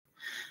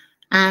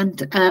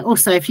And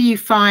also, if you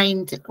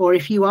find, or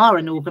if you are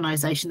an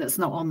organisation that's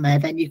not on there,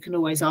 then you can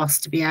always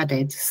ask to be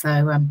added.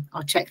 So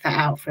I'll check that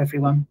out for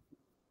everyone.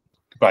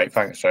 Great,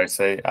 thanks,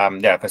 Josie.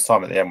 Yeah, if there's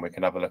time at the end, we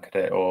can have a look at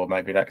it, or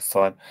maybe next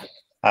time.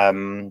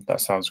 That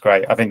sounds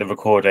great. I think the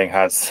recording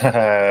has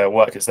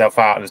worked itself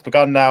out and has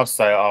begun now,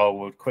 so I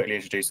will quickly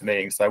introduce the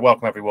meeting. So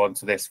welcome everyone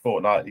to this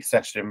fortnightly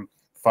session,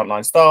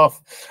 frontline staff.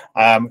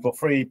 We've got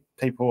 3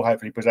 people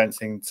hopefully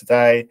presenting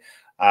today.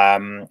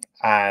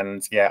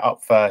 And yeah,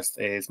 up first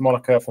is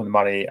Monica from the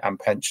Money and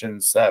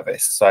Pensions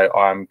Service. So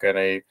I'm going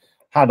to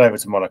hand over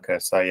to Monica.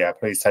 So yeah,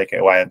 please take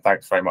it away, and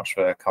thanks very much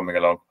for coming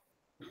along.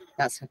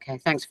 That's okay.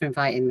 Thanks for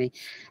inviting me.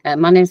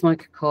 My name is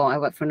Monica Core. I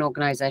work for an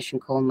organisation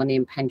called Money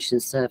and Pension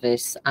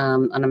Service,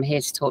 and I'm here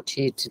to talk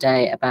to you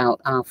today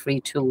about our free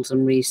tools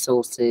and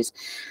resources,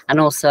 and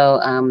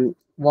also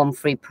one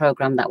free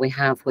programme that we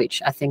have,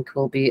 which I think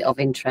will be of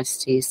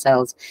interest to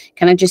yourselves.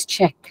 Can I just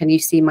check? Can you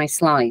see my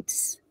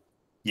slides?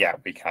 Yeah,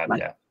 we can. Right.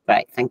 Yeah.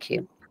 Right. Thank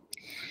you.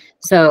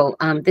 So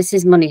this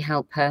is Money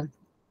Helper.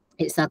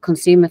 It's our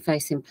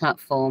consumer-facing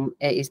platform.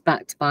 It is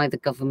backed by the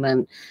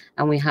government,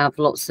 and we have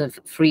lots of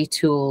free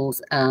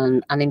tools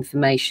and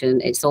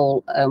information. It's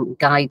all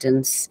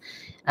guidance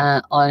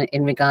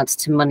in regards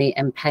to money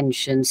and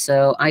pension.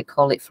 So I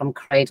call it from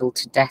cradle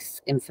to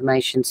death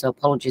information. So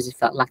apologies if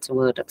that latter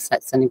word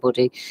upsets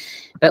anybody.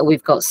 But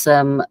we've got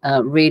some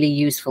really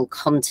useful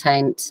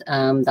content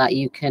that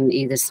you can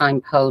either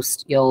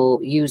signpost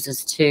your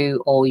users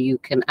to, or you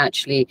can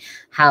actually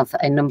have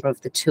a number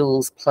of the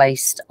tools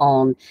placed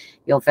on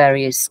your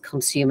various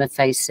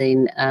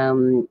consumer-facing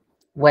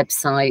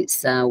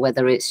websites,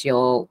 whether it's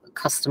your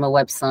customer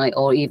website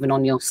or even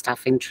on your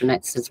staff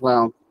intranets as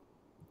well.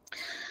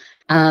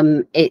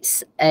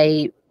 It's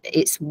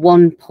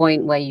one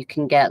point where you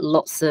can get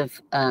lots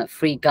of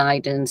free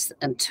guidance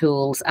and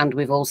tools, and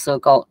we've also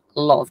got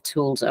a lot of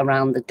tools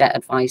around the debt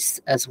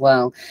advice as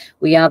well.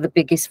 We are the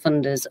biggest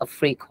funders of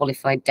free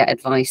qualified debt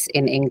advice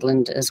in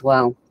England as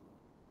well.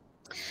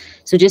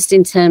 So just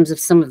in terms of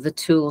some of the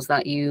tools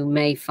that you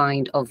may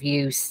find of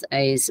use,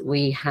 is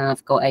we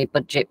have got a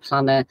budget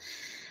planner.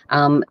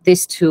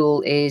 This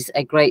tool is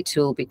a great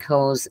tool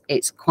because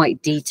it's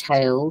quite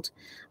detailed.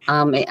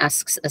 It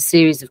asks a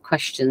series of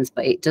questions,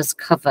 but it does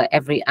cover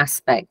every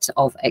aspect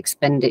of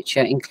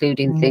expenditure,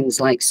 including things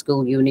like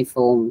school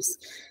uniforms.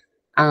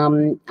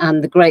 And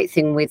the great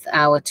thing with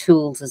our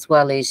tools as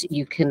well is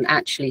you can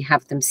actually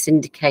have them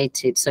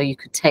syndicated. So you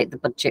could take the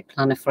budget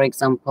planner, for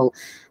example,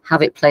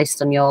 have it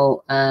placed on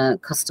your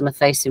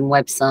customer-facing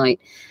website,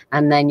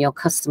 and then your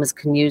customers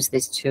can use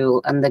this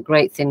tool. And the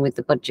great thing with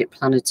the budget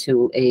planner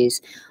tool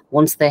is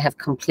once they have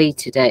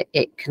completed it,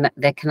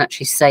 they can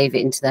actually save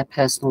it into their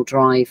personal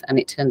drive, and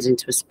it turns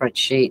into a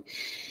spreadsheet.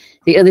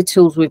 The other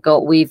tools we've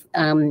got, we've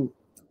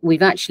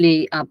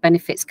actually, our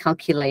benefits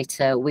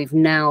calculator, we've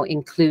now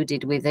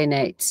included within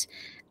it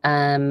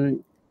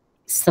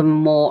some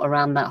more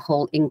around that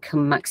whole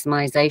income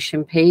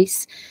maximization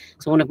piece.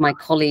 So one of my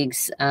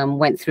colleagues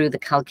went through the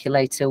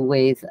calculator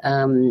with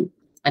an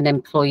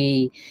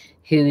employee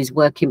who's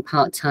working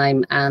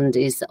part-time and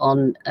is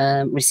on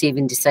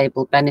receiving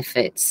disabled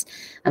benefits,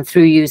 and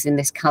through using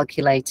this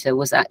calculator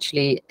was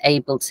actually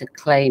able to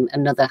claim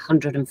another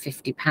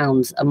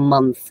 £150 a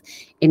month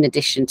in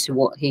addition to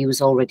what he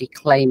was already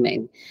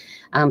claiming.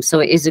 So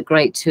it is a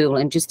great tool.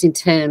 And just in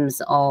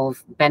terms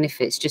of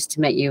benefits, just to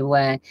make you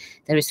aware,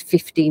 there is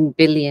 £15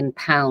 billion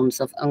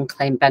of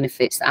unclaimed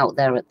benefits out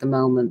there at the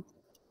moment.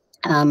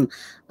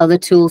 Other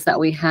tools that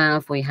we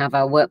have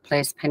our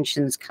workplace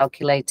pensions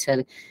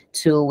calculator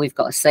tool. We've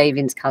got a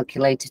savings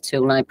calculator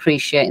tool, and I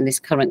appreciate in this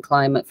current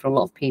climate for a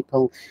lot of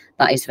people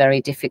that is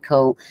very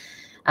difficult.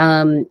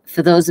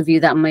 For those of you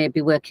that may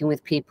be working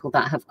with people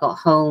that have got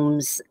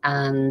homes,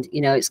 and you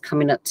know it's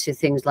coming up to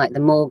things like the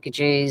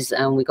mortgages,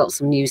 and we got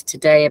some news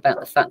today about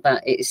the fact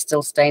that it is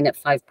still staying at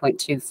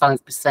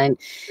 5.25%,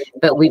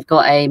 but we've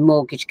got a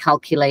mortgage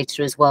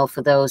calculator as well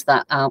for those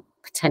that are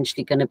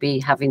potentially going to be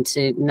having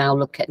to now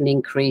look at an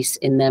increase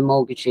in their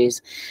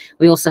mortgages.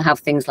 We also have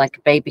things like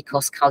a baby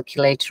cost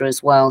calculator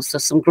as well. So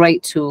some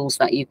great tools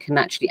that you can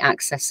actually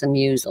access and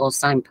use, or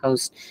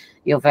signpost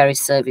your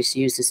various service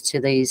users to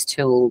these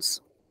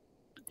tools.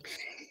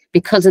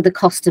 Because of the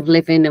cost of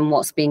living and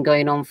what's been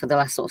going on for the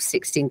last sort of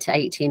 16 to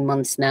 18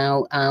 months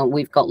now,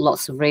 we've got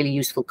lots of really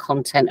useful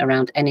content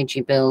around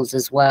energy bills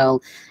as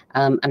well,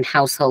 and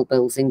household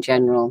bills in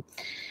general.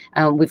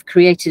 We've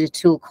created a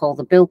tool called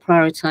the Bill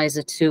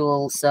Prioritizer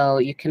tool, so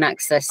you can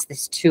access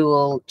this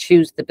tool,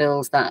 choose the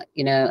bills that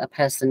a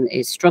person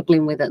is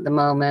struggling with at the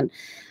moment,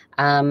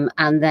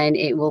 and then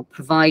it will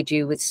provide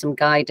you with some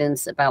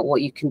guidance about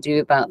what you can do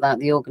about that,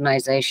 the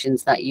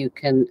organisations that you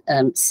can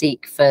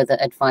seek further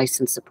advice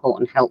and support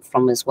and help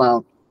from as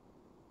well.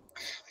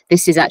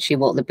 This is actually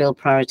what the Bill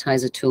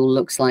Prioritizer tool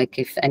looks like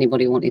if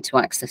anybody wanted to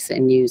access it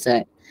and use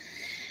it.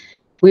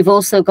 We've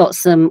also got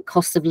some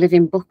cost of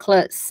living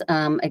booklets.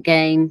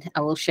 Again,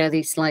 I will share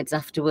these slides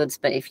afterwards,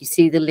 but if you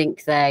see the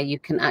link there, you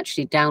can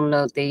actually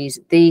download these.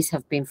 These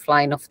have been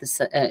flying off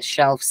the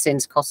shelf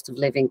since cost of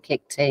living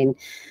kicked in.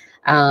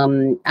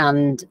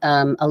 and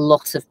a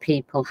lot of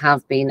people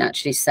have been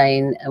actually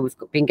saying, we've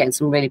been getting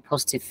some really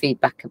positive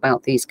feedback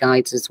about these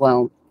guides as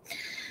well.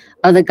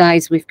 Other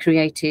guides we've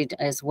created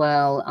as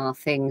well are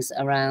things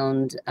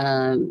around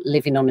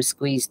living on a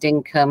squeezed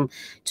income,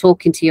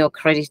 talking to your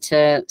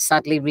creditor.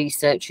 Sadly,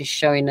 research is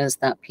showing us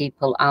that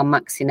people are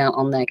maxing out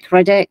on their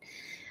credit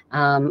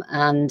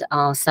and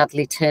are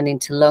sadly turning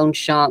to loan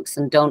sharks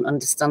and don't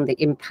understand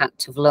the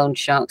impact of loan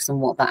sharks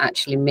and what that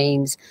actually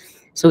means.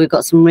 So we've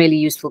got some really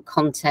useful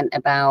content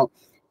about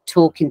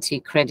talking to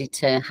your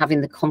creditor,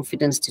 having the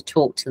confidence to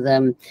talk to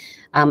them,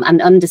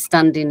 and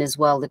understanding as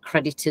well the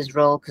creditor's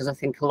role, because I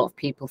think a lot of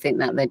people think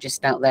that they're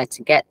just out there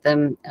to get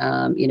them,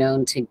 you know,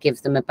 and to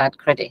give them a bad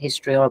credit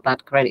history or a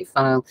bad credit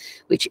file,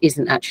 which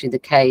isn't actually the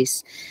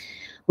case.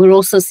 We're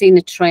also seeing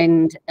a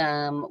trend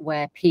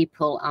where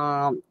people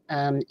are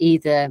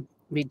either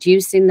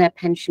reducing their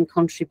pension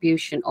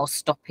contribution or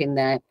stopping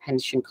their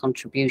pension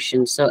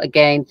contribution. So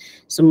again,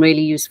 some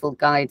really useful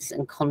guides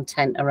and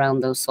content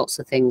around those sorts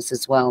of things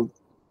as well.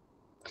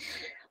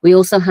 We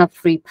also have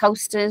free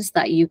posters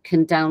that you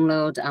can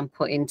download and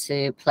put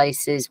into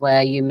places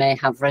where you may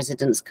have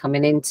residents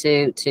coming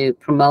into to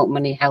promote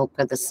Money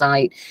Helper, the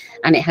site,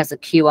 and it has a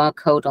QR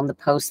code on the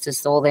poster,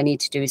 so all they need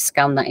to do is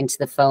scan that into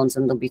the phones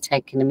and they'll be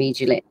taken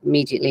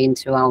immediately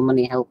into our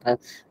Money Helper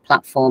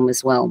platform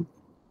as well.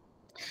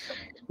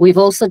 We've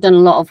also done a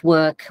lot of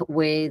work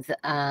with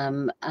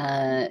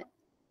the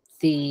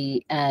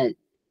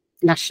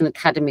National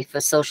Academy for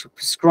Social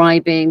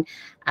Prescribing,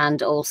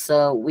 and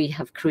also we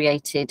have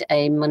created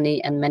a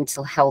money and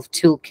mental health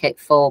toolkit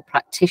for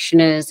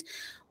practitioners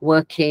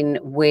working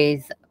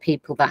with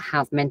people that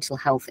have mental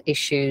health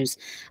issues.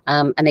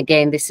 And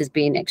again, this has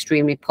been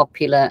extremely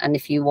popular, and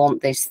if you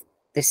want this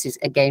is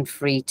again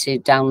free to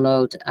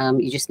download.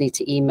 You just need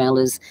to email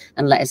us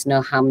and let us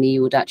know how many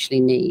you would actually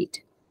need.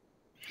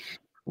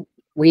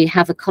 We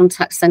have a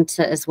contact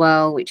centre as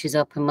well, which is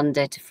open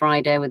Monday to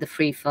Friday with a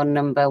free phone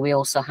number. We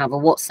also have a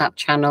WhatsApp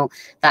channel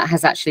that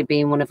has actually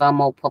been one of our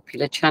more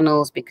popular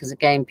channels because,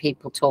 again,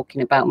 people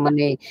talking about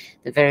money,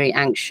 they're very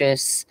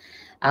anxious.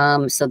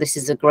 So this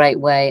is a great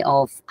way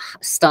of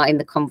starting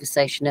the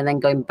conversation and then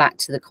going back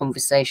to the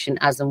conversation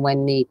as and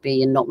when need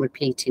be and not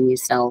repeating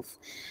yourself.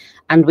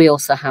 And we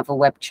also have a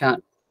web chat.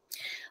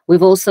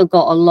 We've also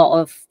got a lot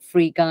of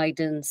free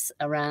guidance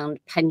around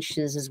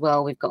pensions as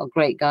well. We've got a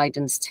great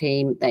guidance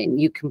team that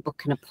you can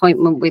book an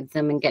appointment with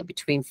them and get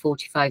between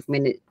 45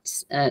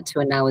 minutes to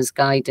an hour's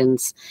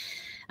guidance.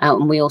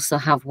 And we also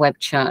have web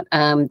chat.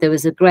 There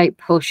was a great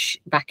push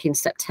back in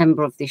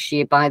September of this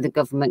year by the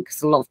government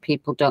because a lot of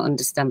people don't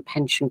understand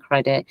pension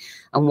credit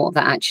and what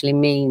that actually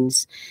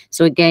means.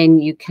 So again,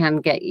 you can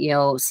get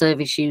your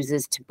service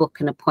users to book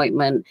an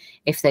appointment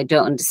if they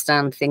don't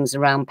understand things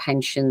around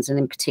pensions, and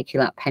in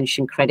particular that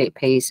pension credit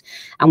piece.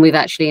 And we've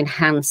actually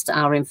enhanced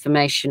our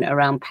information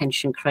around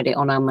pension credit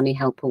on our Money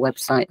Helper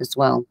website as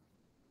well.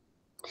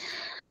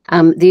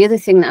 The other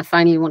thing that I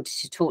finally wanted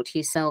to talk to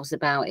yourselves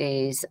about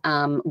is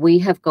we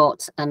have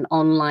got an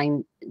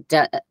online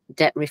debt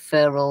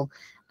referral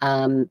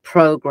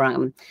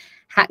program.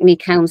 Hackney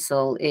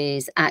Council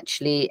is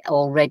actually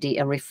already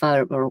a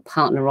referral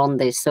partner on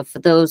this. So for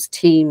those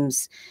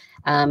teams,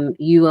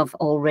 you have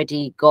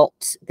already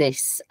got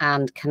this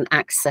and can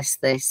access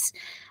this.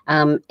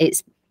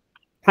 It's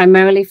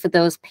primarily for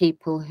those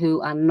people who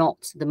are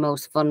not the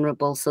most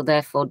vulnerable, so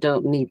therefore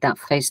don't need that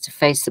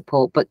face-to-face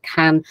support, but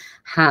can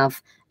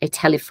have a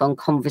telephone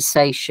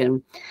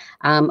conversation.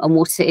 And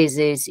what it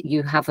is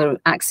you have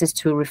access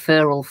to a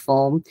referral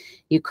form.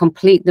 You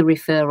complete the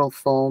referral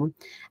form,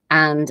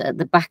 and at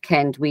the back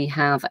end, we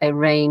have a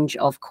range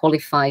of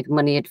qualified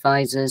money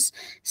advisors.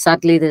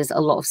 Sadly, there's a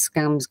lot of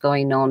scams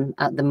going on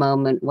at the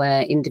moment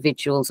where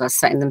individuals are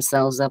setting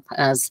themselves up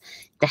as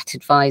debt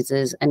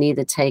advisors and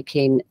either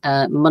taking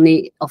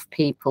money off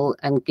people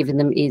and giving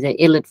them either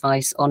ill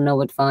advice or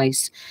no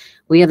advice.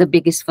 We are the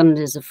biggest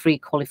funders of free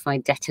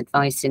qualified debt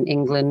advice in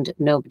England.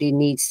 Nobody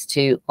needs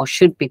to or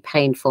should be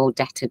paying for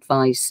debt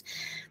advice.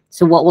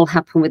 So what will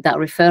happen with that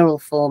referral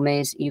form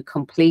is you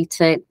complete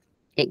it.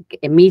 It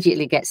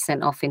immediately gets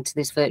sent off into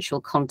this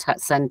virtual contact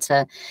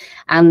centre,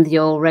 and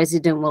your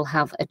resident will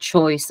have a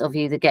choice of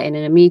either getting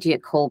an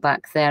immediate call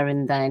back there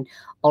and then,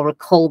 or a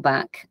call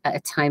back at a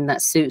time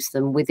that suits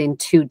them within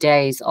 2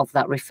 days of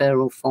that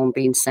referral form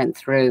being sent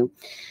through.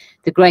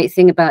 The great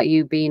thing about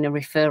you being a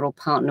referral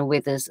partner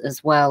with us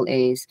as well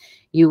is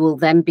you will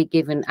then be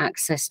given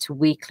access to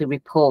weekly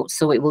reports.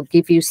 So it will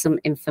give you some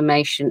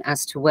information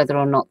as to whether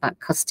or not that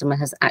customer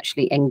has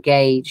actually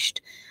engaged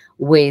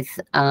with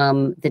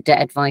the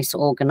debt advice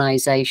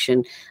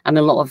organisation. And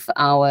a lot of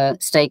our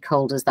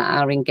stakeholders that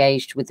are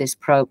engaged with this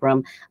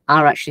programme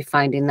are actually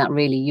finding that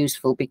really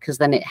useful, because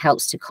then it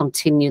helps to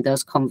continue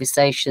those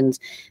conversations,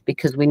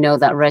 because we know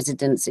that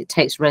it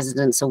takes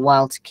residents a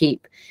while to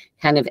keep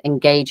kind of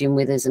engaging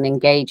with us and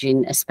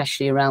engaging,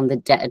 especially around the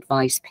debt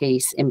advice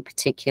piece in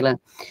particular.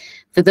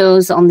 For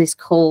those on this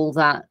call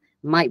that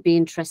might be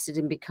interested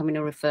in becoming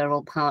a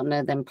referral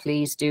partner, then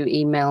please do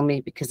email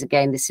me, because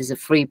again, this is a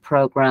free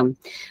program.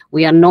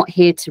 We are not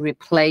here to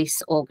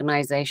replace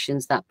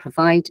organizations that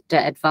provide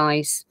debt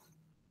advice.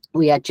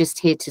 We are just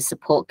here to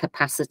support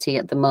capacity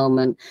at the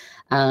moment.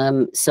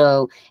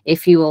 So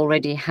if you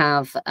already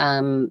have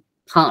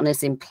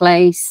partners in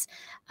place,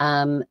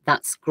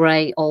 that's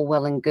great, all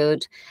well and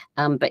good.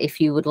 But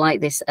if you would like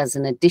this as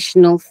an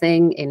additional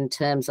thing in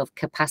terms of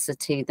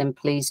capacity, then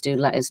please do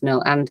let us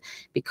know. And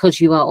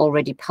because you are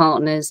already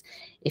partners,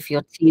 if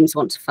your teams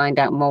want to find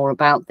out more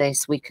about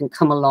this, we can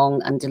come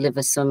along and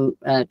deliver some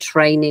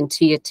training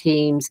to your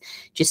teams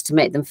just to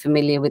make them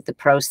familiar with the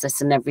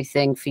process and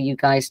everything for you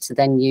guys to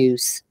then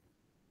use.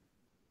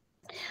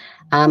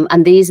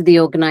 And these are the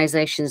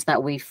organisations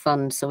that we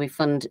fund. So we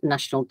fund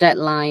National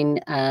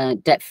Debtline,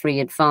 Debt-Free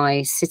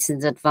Advice,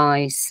 Citizens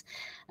Advice,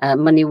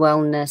 Money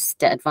Wellness,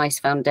 Debt Advice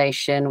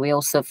Foundation. We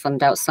also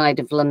fund outside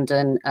of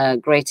London,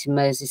 Greater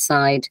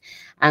Merseyside,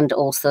 and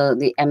also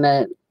the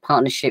Emma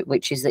Partnership,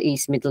 which is the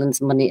East Midlands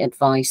Money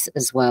Advice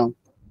as well.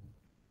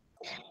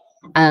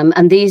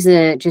 And these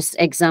are just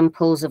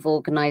examples of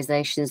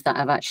organisations that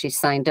have actually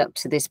signed up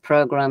to this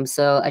programme.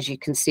 So as you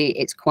can see,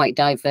 it's quite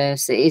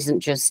diverse. It isn't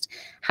just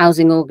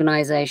housing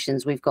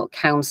organisations. We've got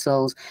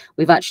councils.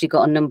 We've actually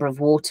got a number of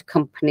water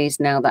companies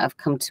now that have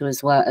come to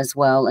us as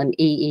well. And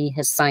EE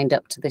has signed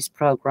up to this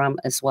programme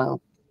as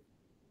well.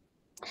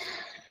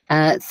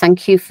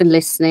 Thank you for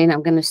listening.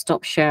 I'm going to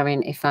stop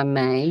sharing if I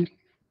may.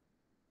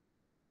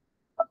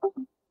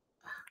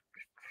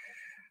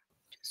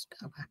 Just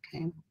go back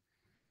in.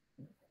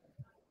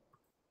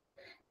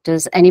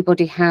 Does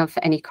anybody have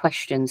any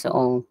questions at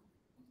all?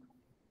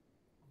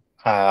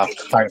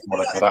 Thanks,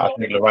 Monica. I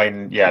think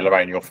Lorraine,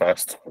 Lorraine, you're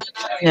first.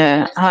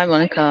 Yeah, hi,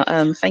 Monica.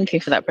 Thank you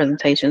for that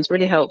presentation. It's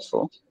really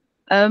helpful.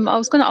 I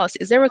was going to ask,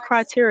 is there a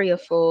criteria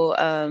for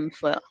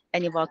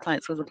any of our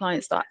clients, or the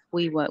clients that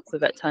we work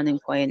with at Turning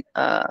Point,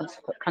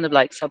 kind of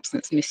like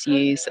substance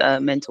misuse,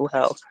 mental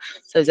health?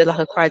 So is there like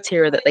a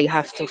criteria that they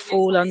have to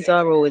fall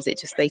under, or is it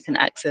just they can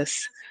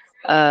access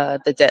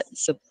the debt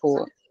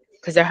support?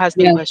 Because there has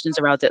been questions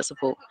around debt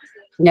support.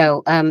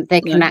 No,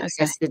 they can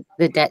access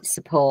the debt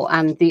support.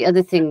 And the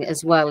other thing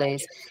as well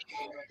is,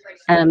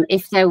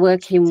 if they're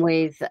working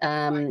with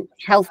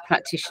health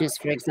practitioners,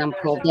 for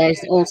example,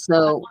 there's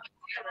also,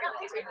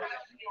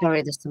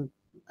 sorry, there's some,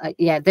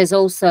 there's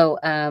also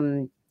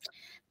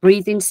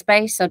breathing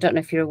space. I don't know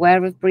if you're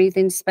aware of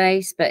breathing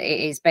space, but it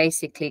is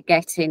basically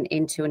getting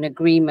into an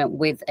agreement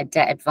with a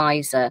debt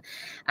advisor,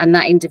 and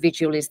that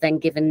individual is then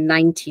given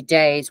 90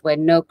 days where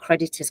no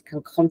creditors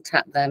can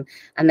contact them,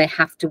 and they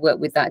have to work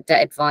with that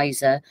debt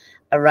advisor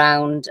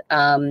around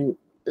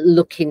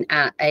looking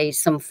at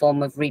some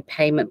form of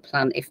repayment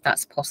plan, if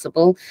that's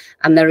possible.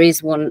 And there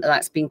is one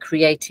that's been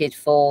created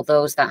for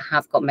those that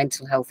have got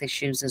mental health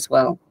issues as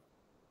well.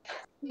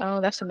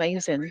 Oh, that's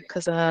amazing,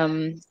 because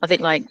I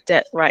think like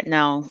debt right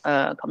now,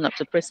 coming up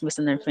to Christmas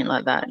and everything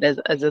like that, there's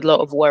a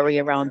lot of worry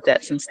around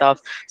debts and stuff.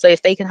 So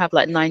if they can have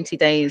like 90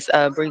 days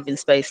breathing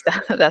space,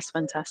 that's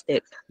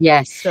fantastic.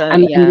 Yes, so,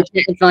 and the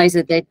debt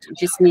advisor, they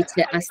just need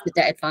to ask the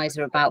debt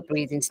advisor about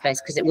breathing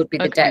space, because it would be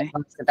the debt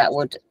advisor that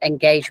would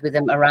engage with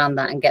them around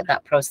that and get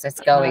that process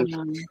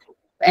going.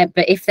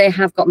 But if they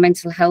have got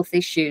mental health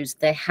issues,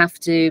 they have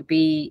to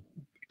be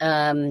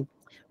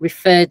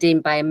referred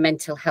in by a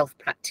mental health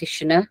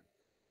practitioner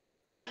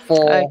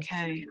for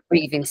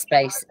breathing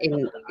space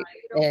in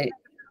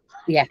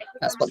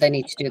that's what they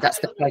need to do. That's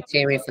the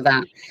criteria for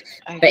that.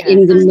 But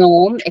in the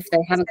norm, if they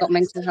haven't got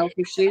mental health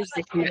issues,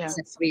 they can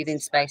access breathing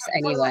space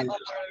anyway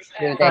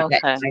through their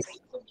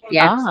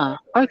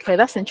okay,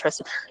 that's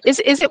interesting. Is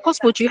it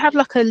possible, do you have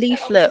like a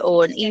leaflet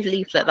or an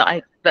e-leaflet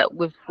that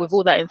with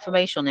all that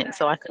information on it,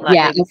 so I can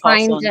like maybe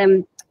pass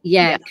on?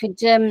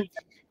 Could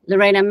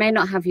Lorraine, I may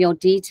not have your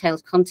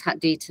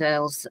contact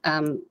details.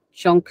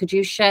 John, could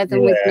you share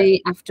them with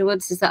me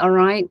afterwards? Is that all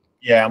right?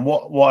 Yeah, and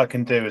what I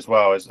can do as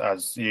well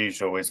as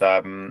usual is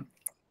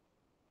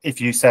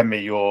if you send me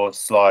your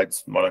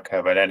slides,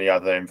 Monica, and any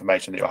other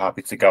information that you're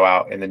happy to go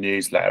out in the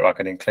newsletter, I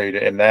can include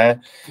it in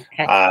there.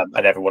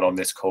 And everyone on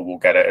this call will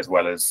get it, as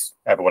well as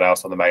everyone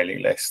else on the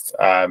mailing list.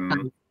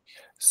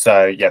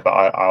 So yeah, but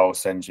I'll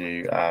send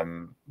you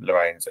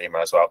Lorraine's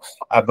email as well.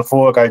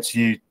 Before I go to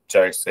you,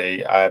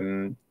 Josie,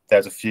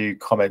 there's a few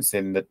comments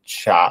in the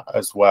chat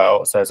as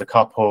well. So there's a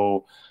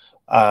couple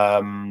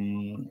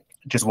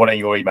just wanting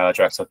your email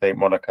address, I think,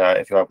 Monica,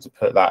 if you're able to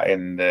put that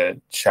in the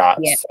chat.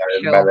 So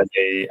sure.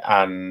 Melanie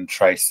and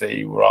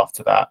Tracy were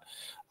after that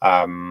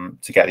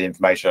to get the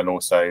information, and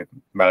also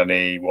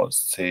Melanie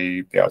wants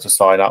to be able to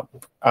sign up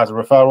as a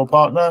referral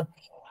partner.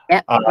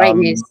 Yeah, great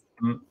news.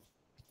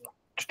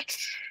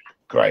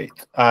 Great.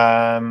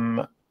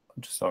 I'm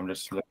just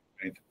looking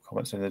at the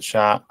comments in the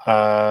chat.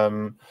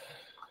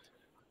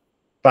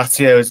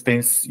 Batio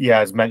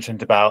has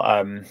mentioned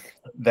about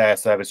their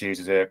service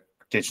users are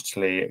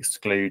digitally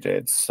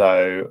excluded.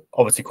 So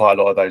obviously quite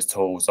a lot of those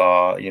tools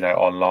are,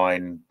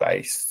 online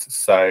based.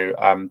 So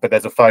but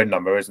there's a phone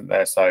number, isn't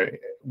there? So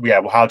yeah,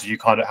 well, how do you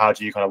kind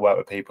of work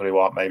with people who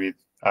aren't maybe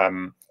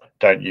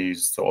don't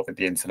use sort of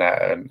the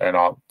internet and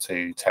aren't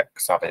too tech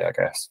savvy, I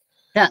guess?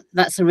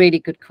 That's a really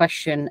good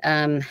question.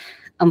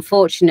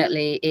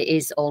 Unfortunately, it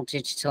is all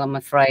digital, I'm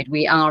afraid.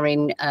 We are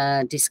in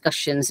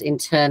discussions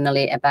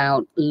internally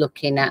about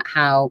looking at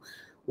how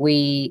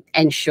we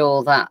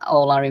ensure that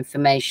all our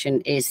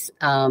information is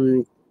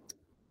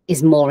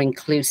more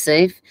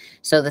inclusive.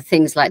 So the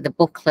things like the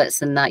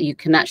booklets and that, you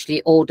can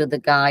actually order the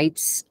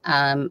guides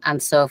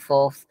and so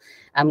forth,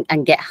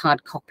 and get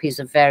hard copies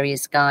of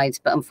various guides.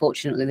 But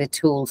unfortunately, the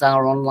tools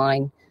are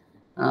online,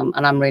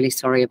 and I'm really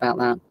sorry about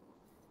that.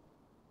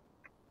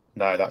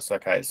 No, that's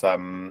okay. It's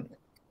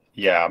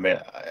yeah, I mean,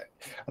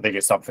 I think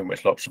it's something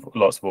which lots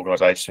of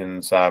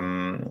organisations,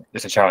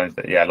 it's a challenge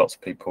that lots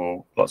of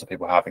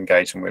people have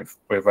engaging with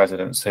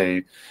residents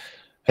who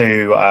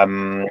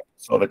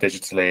sort of are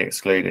digitally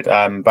excluded.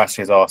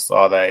 Bashi has asked,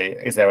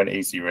 is there an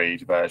easy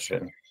read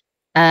version?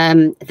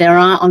 There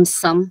are on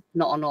some,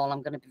 not on all,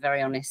 I'm going to be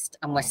very honest,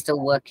 and we're still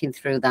working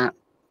through that.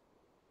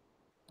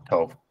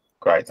 Cool,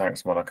 great,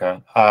 thanks,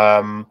 Monica.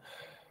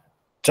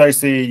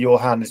 Josie, your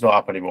hand is not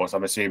up anymore, so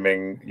I'm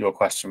assuming your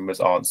question was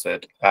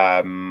answered.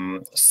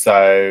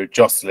 So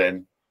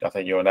Jocelyn, I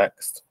think you're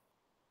next.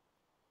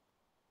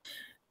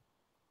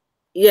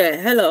 Yeah,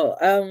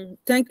 hello.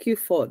 Thank you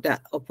for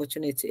that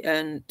opportunity.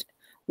 And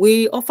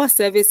we offer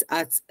service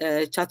at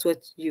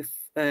Chatworth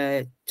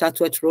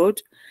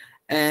Road,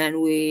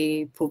 and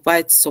we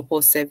provide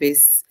support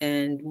service.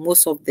 And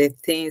most of the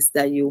things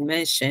that you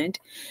mentioned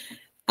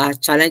are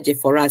challenging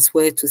for us,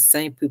 where to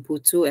send people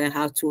to and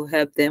how to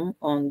help them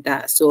on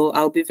that. So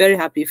I'll be very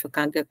happy if you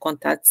can get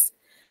contacts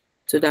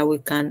so that we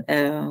can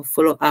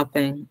follow up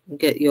and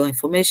get your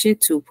information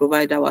to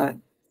provide our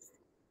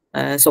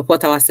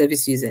support our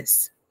service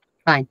users.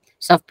 Fine.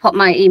 So I've put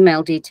my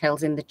email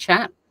details in the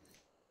chat.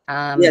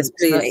 Yes,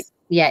 please.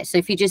 So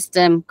if you just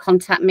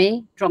contact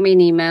me, drop me an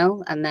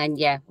email, and then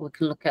we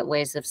can look at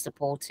ways of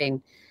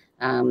supporting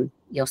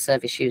your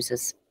service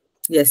users.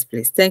 Yes,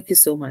 please. Thank you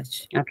so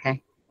much.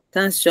 Okay.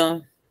 Thanks,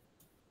 John.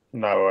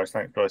 No worries.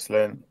 Thanks,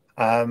 Jocelyn.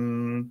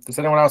 Does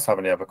anyone else have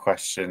any other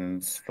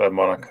questions for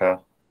Monica?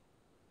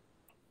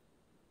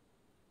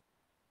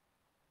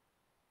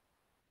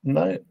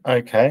 No?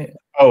 Okay.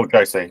 Oh,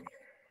 Josie.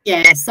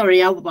 Yeah,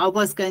 sorry, I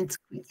was going to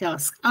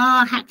ask,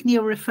 are Hackney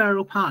a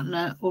referral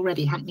partner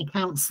already, Hackney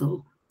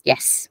Council?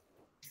 Yes.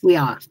 We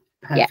are.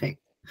 Perfect.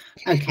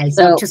 Yeah. Okay,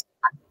 so just...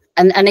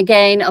 And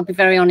again, I'll be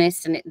very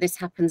honest, and this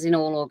happens in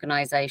all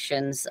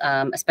organisations,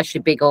 especially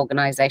big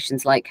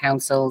organisations like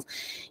councils.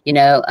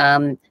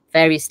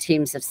 Various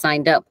teams have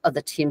signed up,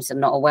 other teams are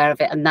not aware of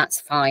it, and that's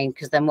fine,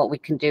 because then what we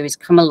can do is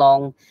come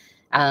along,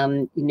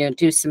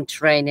 do some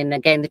training.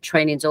 Again, the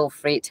training's all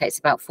free. It takes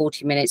about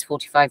 40 minutes,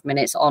 45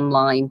 minutes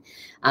online.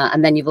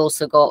 And then you've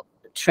also got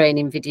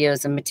training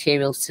videos and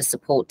materials to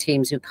support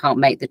teams who can't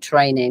make the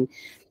training.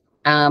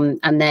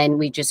 And then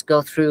we just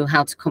go through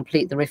how to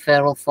complete the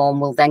referral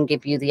form. We'll then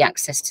give you the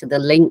access to the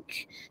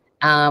link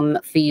for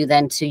you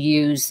then to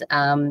use.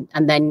 And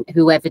then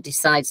whoever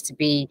decides to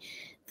be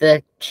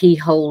the key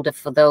holder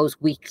for those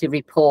weekly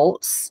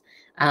reports,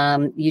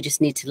 you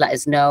just need to let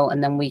us know,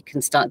 and then we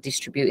can start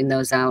distributing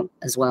those out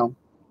as well.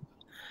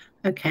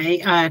 Okay,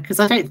 because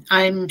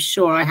I'm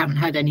sure I haven't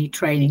had any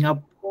training.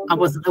 I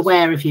wasn't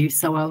aware of you,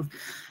 so I'll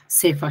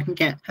see if I can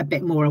get a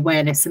bit more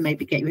awareness and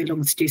maybe get you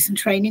along to do some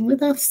training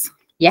with us.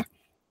 Yeah.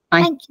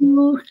 Fine. Thank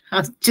you.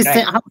 I'll just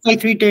halfway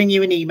through doing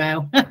you an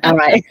email. All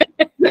right.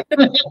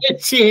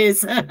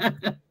 Cheers.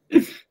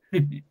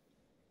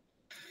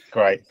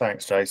 Great,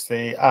 thanks,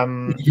 Josie.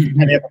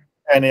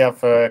 Any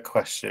other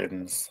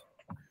questions?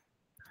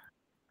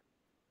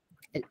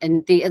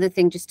 And the other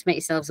thing, just to make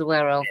yourselves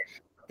aware of,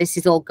 this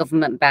is all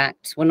government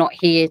backed. We're not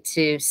here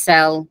to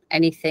sell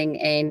anything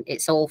in.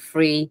 It's all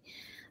free.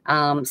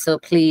 So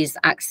please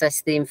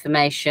access the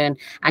information,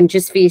 and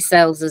just for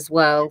yourselves as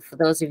well, for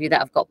those of you that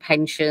have got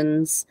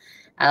pensions,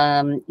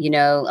 a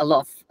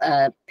lot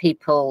of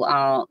people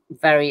are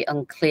very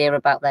unclear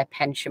about their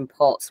pension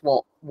pots,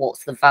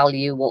 what's the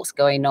value, what's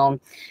going on.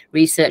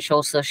 Research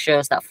also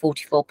shows that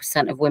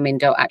 44% of women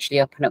don't actually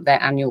open up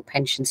their annual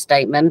pension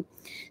statement.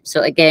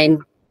 So again,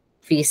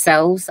 for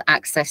yourselves,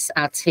 access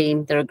our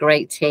team. They're a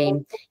great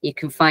team. You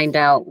can find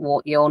out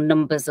what your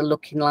numbers are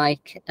looking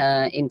like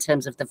in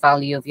terms of the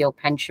value of your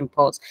pension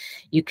pots.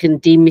 You can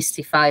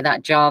demystify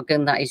that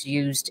jargon that is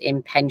used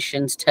in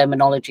pensions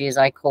terminology, as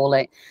I call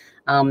it.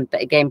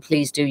 But again,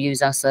 please do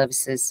use our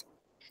services.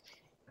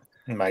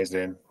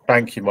 Amazing.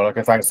 Thank you,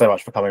 Monica. Thanks so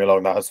much for coming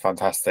along. That was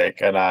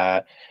fantastic. And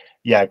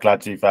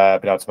glad you've been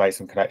able to make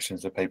some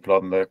connections with people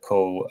on the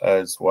call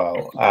as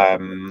well.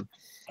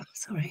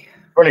 Sorry.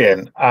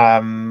 Brilliant.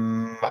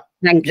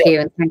 Thank you,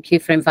 and thank you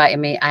for inviting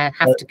me. I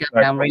have to go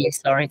now. I'm really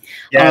sorry.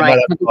 Yeah, all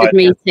right, have a good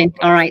meeting.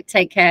 All right,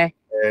 take care.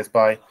 Cheers,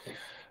 bye.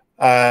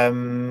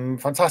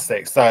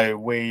 Fantastic. So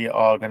we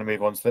are going to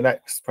move on to the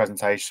next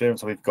presentation.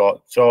 So we've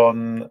got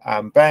John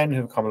and Ben,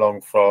 who've come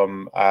along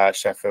from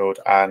Sheffield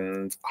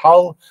and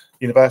Hull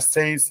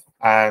universities,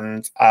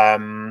 and are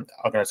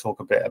going to talk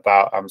a bit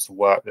about some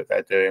work that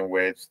they're doing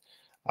with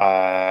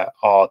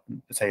the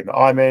team that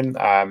I'm in,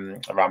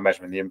 around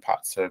measuring the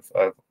impacts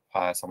of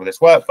some of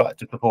this work. But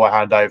just before I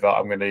hand over,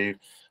 I'm going to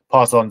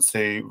pass on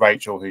to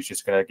Rachel, who's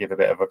just going to give a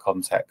bit of a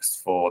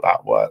context for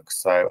that work.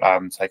 So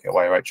take it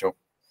away, Rachel.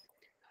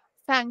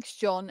 Thanks,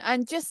 John.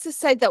 And just to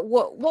say that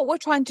what we're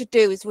trying to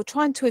do is we're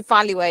trying to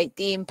evaluate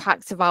the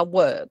impact of our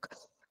work.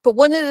 But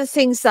one of the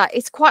things that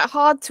it's quite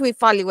hard to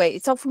evaluate,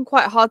 it's often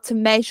quite hard to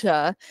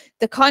measure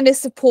the kind of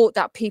support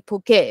that people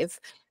give,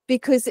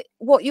 because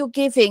what you're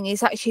giving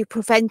is actually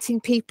preventing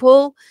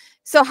people.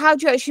 So how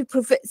do you actually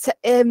prevent?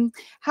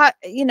 How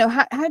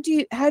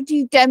do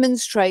you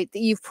demonstrate that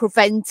you've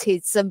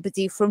prevented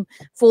somebody from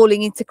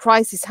falling into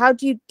crisis? How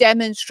do you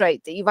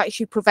demonstrate that you've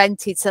actually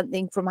prevented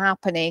something from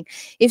happening?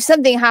 If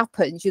something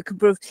happens, you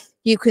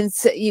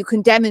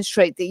can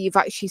demonstrate that you've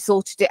actually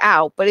sorted it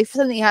out. But if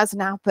something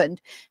hasn't happened,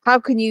 how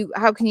can you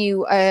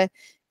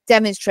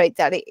demonstrate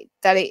that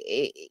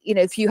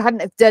if you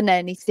hadn't have done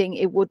anything,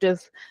 it would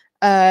have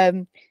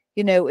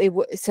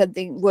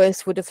something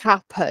worse would have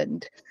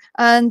happened.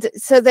 And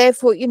so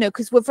therefore,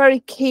 because we're very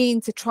keen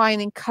to try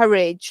and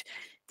encourage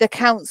the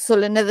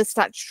council and other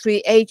statutory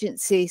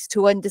agencies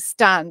to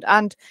understand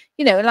and,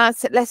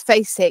 let's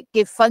face it,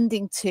 give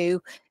funding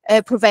to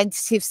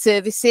preventative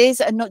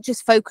services and not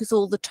just focus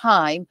all the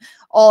time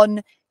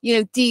on,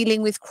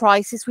 dealing with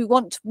crisis. We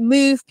want to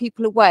move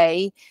people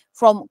away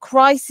from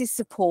crisis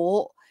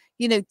support,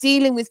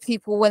 dealing with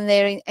people when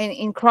they're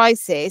in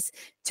crisis,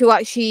 to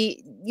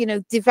actually,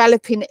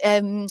 developing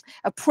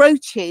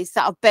approaches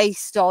that are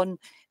based on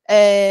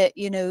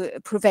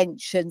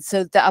prevention,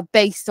 so that are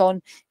based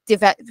on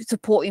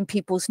supporting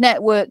people's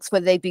networks,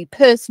 whether they be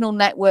personal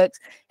networks,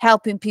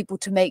 helping people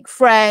to make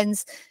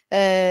friends,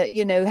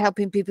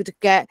 helping people to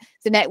get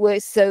the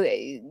networks, so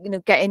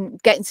getting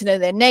to know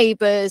their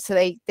neighbours, so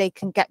they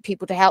can get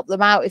people to help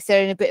them out if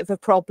they're in a bit of a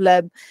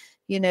problem,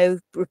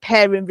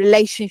 repairing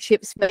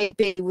relationships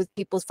maybe with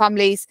people's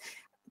families,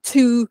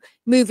 to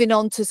moving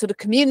on to sort of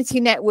community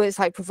networks,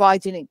 like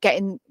providing and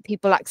getting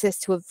people access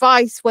to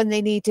advice when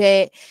they need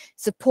it,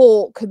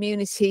 support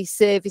community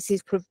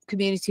services,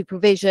 community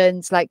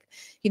provisions, like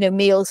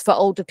meals for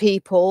older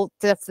people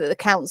that the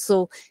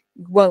council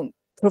won't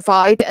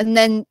provide. And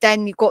then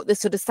you've got the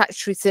sort of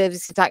statutory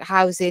services like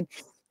housing,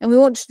 and we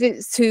want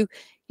to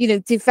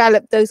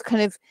develop those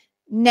kind of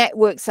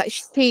networks that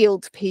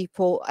shield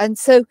people. And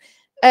so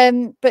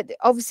but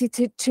obviously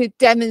to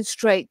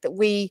demonstrate that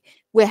we're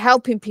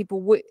helping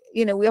people, we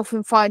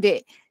often find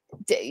it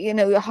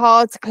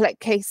hard to collect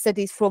case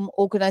studies from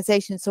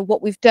organizations. So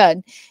what we've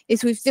done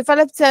is we've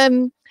developed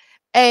a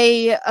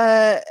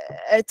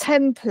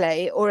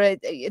template, or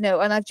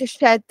and I've just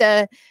shared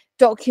the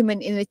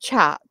document in the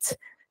chat,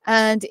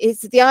 and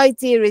the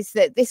idea is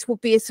that this will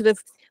be a sort of,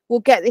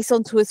 we'll get this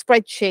onto a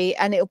spreadsheet,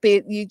 and it'll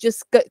be, you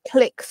just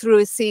click through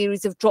a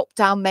series of drop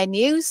down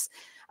menus.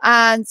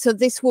 And so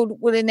this will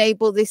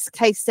enable this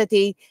case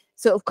study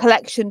sort of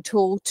collection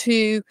tool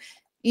to,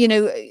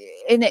 you'll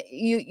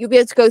be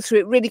able to go through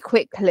it really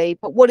quickly.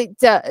 But what it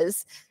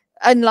does,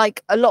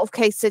 unlike a lot of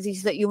case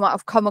studies that you might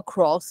have come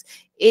across,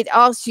 it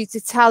asks you to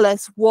tell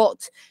us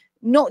what,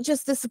 not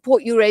just the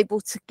support you're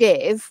able to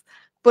give,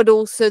 but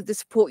also the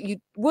support you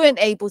weren't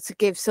able to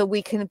give, so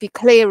we can be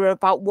clearer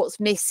about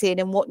what's missing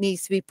and what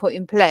needs to be put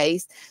in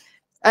place.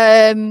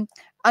 And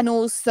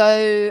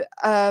also,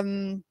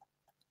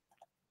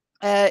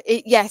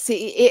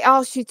 it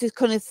asks you to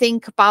kind of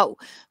think about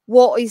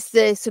what is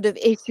the sort of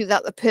issue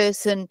that the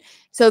person,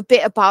 so a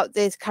bit about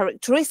the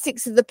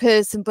characteristics of the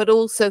person, but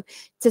also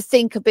to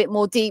think a bit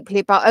more deeply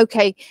about,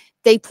 okay,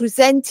 they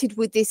presented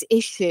with this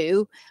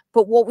issue,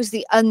 but what was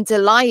the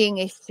underlying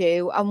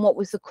issue, and what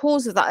was the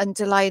cause of that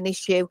underlying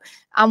issue,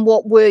 and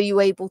what were you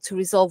able to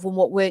resolve and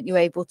what weren't you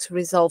able to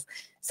resolve.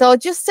 So I'll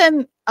just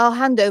I'll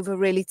hand over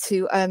really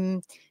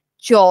to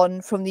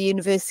John from the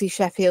University of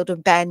Sheffield,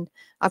 and Ben.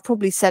 I've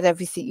probably said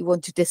everything you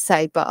wanted to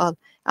say, but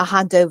I'll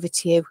hand over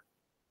to you.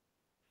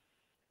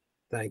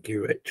 Thank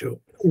you,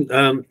 Rachel.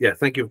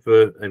 Thank you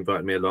for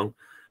inviting me along.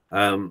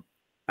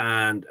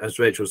 And as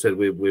Rachel said,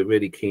 we're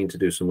really keen to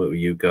do some work with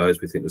you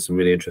guys. We think there's some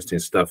really interesting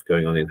stuff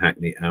going on in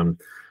Hackney.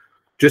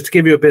 Just to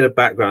give you a bit of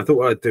background, I thought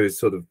what I'd do is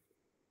sort of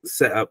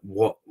set up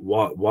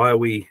why are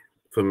we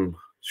from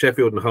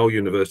Sheffield and Hull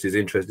universities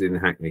interested in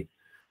Hackney?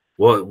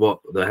 What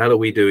the hell are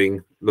we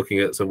doing looking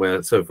at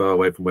somewhere so far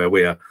away from where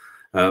we are?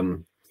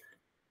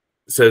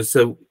 So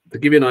to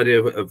give you an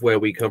idea of where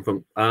we come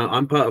from,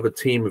 I'm part of a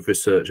team of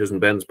researchers,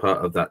 and Ben's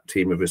part of that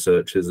team of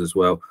researchers as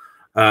well.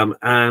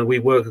 And we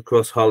work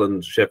across Hull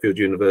and Sheffield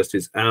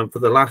universities. And for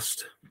the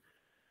last,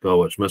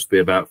 which must be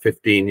about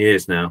 15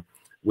 years now,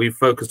 we've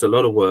focused a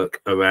lot of work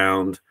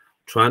around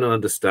trying to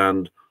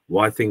understand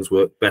why things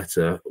work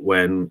better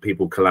when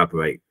people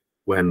collaborate,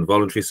 when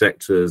voluntary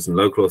sectors and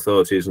local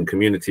authorities and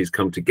communities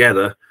come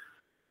together,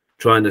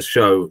 trying to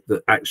show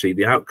that actually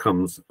the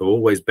outcomes are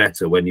always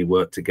better when you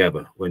work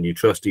together, when you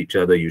trust each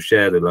other, you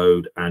share the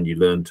load, and you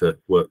learn to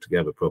work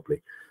together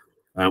properly.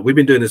 We've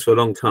been doing this for a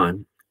long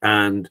time,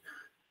 and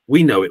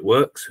we know it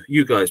works.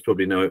 You guys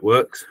probably know it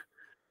works.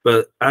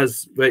 But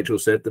as Rachel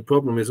said, the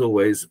problem is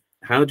always,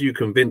 how do you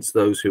convince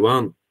those who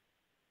aren't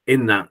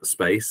in that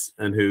space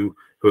and who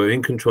are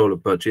in control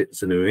of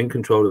budgets and who are in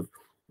control of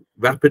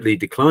rapidly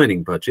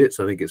declining budgets,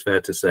 I think it's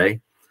fair to say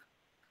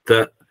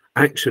that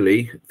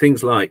actually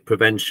things like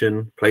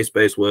prevention,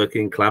 place-based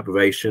working,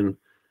 collaboration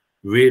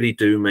really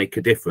do make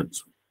a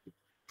difference.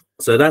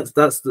 So that's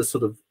the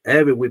sort of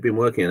area we've been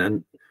working in.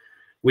 And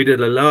we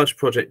did a large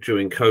project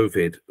during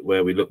COVID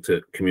where we looked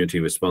at community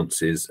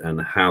responses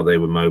and how they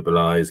were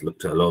mobilized,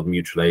 looked at a lot of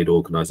mutual aid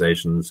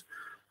organizations,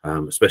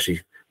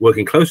 especially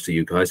working close to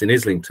you guys in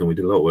Islington. We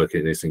did a lot of work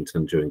in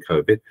Islington during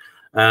COVID.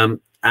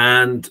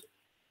 And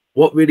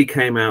what really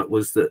came out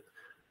was that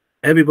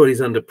everybody's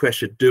under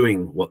pressure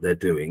doing what they're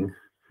doing.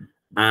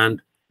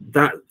 And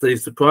that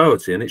is the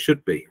priority, and it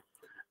should be.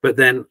 But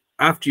then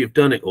after you've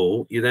done it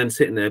all, you're then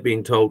sitting there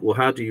being told, well,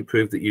 how do you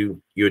prove that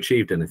you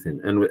achieved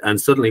anything? And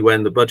suddenly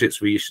when the budget's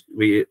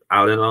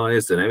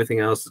reanalyzed and everything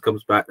else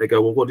comes back, they go,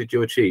 well, what did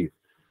you achieve?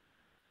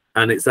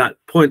 And it's that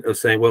point of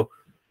saying, well,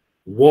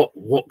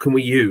 what can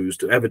we use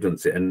to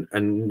evidence it?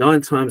 And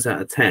 9 times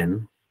out of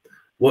 10,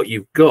 what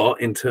you've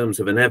got in terms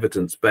of an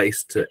evidence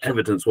base to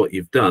evidence what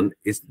you've done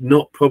is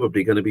not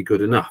probably going to be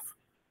good enough.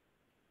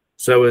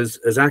 So as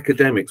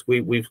academics,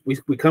 we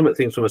come at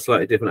things from a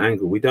slightly different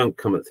angle. We don't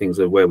come at things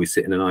where we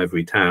sit in an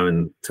ivory tower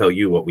and tell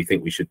you what we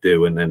think we should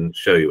do and then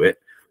show you it.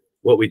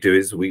 What we do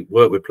is we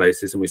work with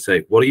places and we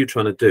say, what are you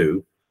trying to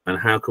do? And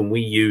how can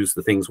we use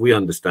the things we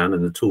understand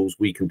and the tools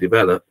we can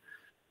develop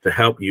to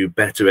help you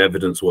better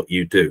evidence what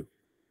you do?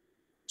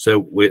 So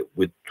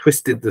we've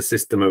twisted the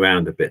system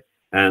around a bit.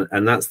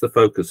 And that's the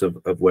focus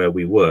of where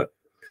we work.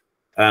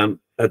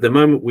 At the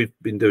moment, we've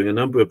been doing a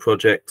number of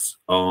projects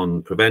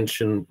on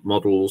prevention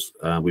models.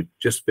 We've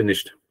just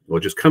finished, or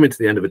just coming to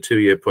the end of a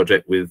 2-year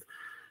project with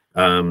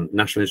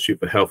National Institute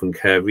for Health and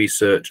Care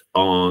Research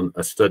on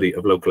a study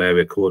of local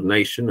area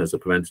coordination as a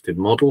preventative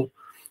model,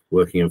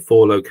 working in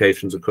 4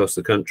 locations across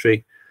the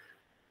country.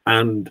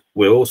 And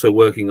we're also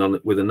working on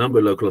with a number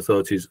of local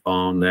authorities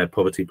on their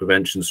poverty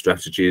prevention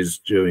strategies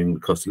during the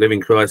cost of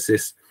living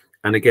crisis.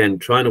 And again,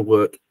 trying to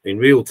work in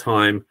real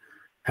time,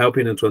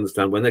 helping them to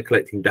understand when they're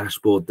collecting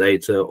dashboard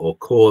data or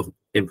core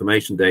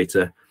information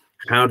data,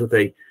 how do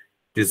they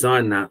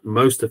design that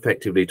most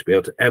effectively to be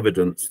able to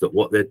evidence that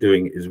what they're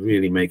doing is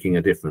really making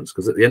a difference?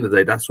 Because at the end of the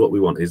day, that's what we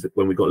want, is that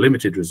when we've got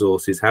limited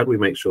resources, how do we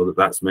make sure that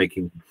that's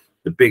making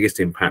the biggest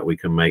impact we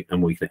can make,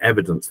 and we can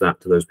evidence that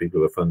to those people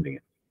who are funding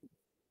it?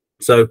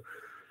 So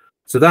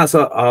that's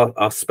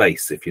our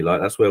space, if you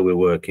like. That's where we're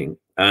working.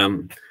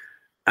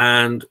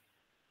 And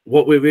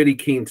what we're really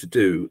keen to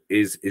do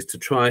is to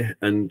try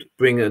and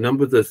bring a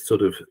number of the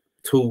sort of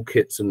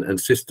toolkits and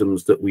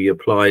systems that we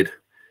applied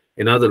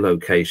in other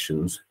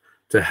locations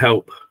to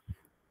help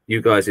you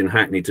guys in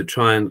Hackney to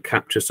try and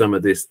capture some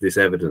of this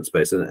evidence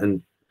base.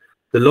 And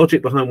the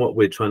logic behind what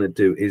we're trying to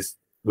do is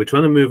we're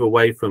trying to move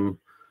away from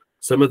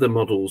some of the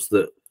models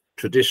that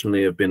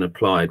traditionally have been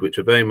applied, which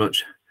are very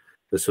much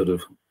the sort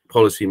of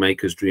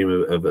policymakers' dream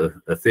of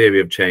a theory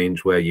of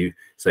change, where you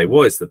say,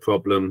 what is the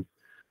problem?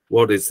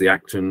 What is the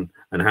action,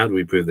 and how do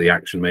we prove the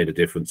action made a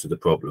difference to the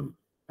problem?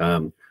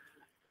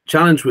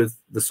 Challenge with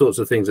the sorts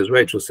of things, as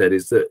Rachel said,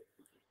 is that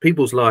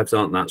people's lives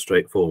aren't that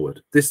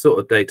straightforward. This sort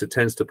of data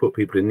tends to put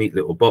people in neat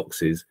little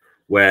boxes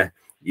where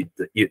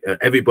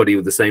everybody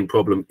with the same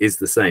problem is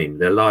the same.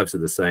 Their lives are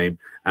the same,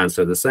 and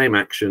so the same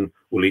action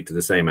will lead to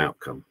the same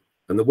outcome.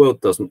 And the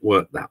world doesn't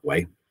work that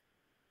way.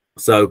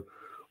 So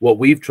what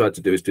we've tried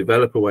to do is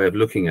develop a way of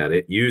looking at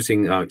it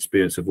using our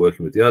experience of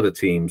working with the other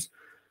teams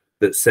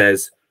that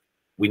says,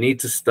 we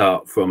need to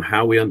start from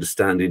how we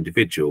understand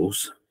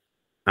individuals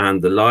and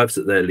the lives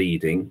that they're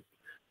leading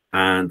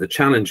and the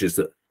challenges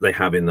that they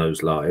have in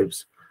those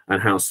lives,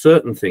 and how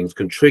certain things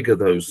can trigger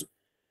those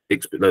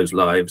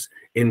lives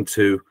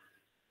into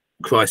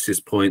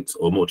crisis points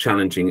or more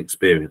challenging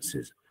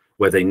experiences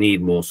where they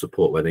need more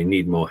support, where they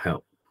need more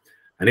help.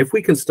 And if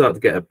we can start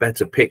to get a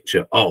better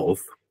picture of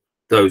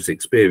those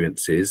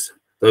experiences,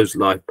 those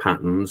life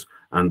patterns,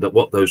 and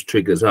what those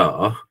triggers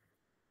are,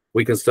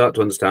 we can start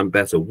to understand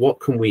better what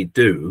can we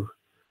do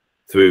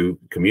through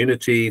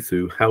community,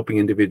 through helping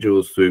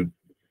individuals, through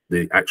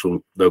the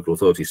actual local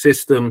authority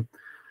system,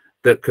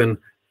 that can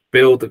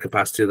build the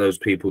capacity of those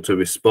people to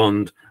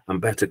respond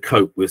and better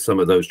cope with some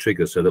of those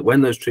triggers, so that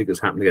when those triggers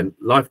happen again,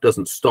 life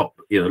doesn't stop.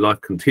 You know,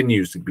 life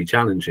continues to be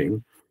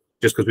challenging.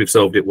 Just because we've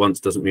solved it once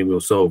doesn't mean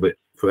we'll solve it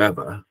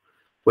forever.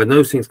 When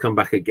those things come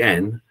back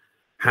again,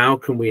 how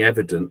can we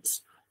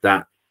evidence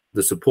that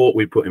the support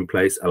we put in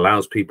place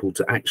allows people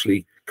to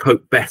actually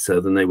cope better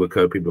than they were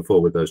coping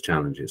before with those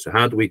challenges? So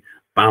how do we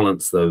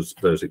balance those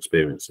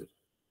experiences?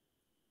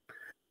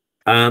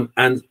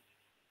 And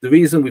the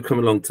reason we've come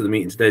along to the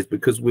meeting today is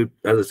because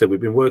as I said,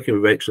 we've been working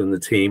with Rachel and the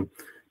team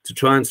to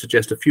try and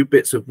suggest a few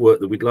bits of work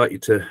that we'd like you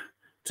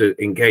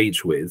to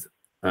engage with.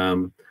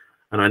 And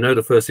I know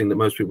the first thing that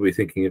most people will be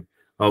thinking of,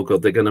 oh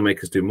God, they're going to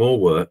make us do more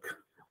work.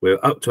 We're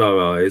up to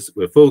our eyes,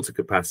 we're full to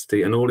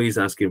capacity, and all he's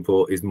asking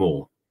for is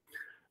more.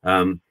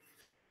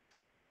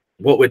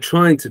 What we're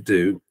trying to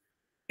do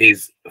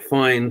is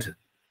find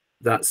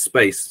that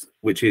space,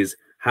 which is,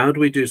 how do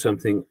we do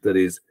something that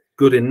is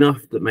good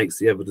enough that makes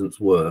the evidence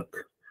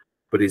work,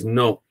 but is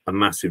not a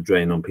massive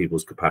drain on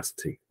people's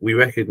capacity. We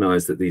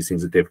recognise that these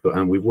things are difficult,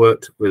 and we've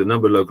worked with a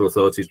number of local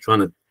authorities trying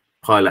to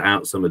pilot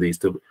out some of these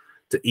to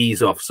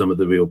ease off some of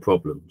the real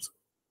problems.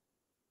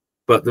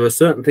 But there are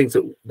certain things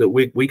that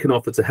we can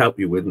offer to help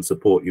you with and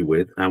support you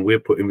with, and we're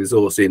putting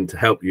resource in to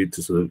help you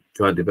to sort of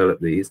try and develop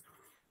these.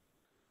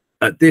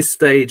 At this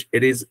stage,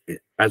 it is,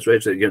 as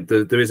Reg said,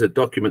 there is a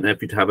document there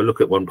for you to have a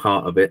look at one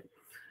part of it.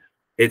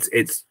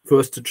 It's for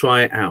us to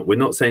try it out. We're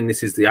not saying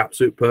this is the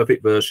absolute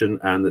perfect version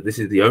and that this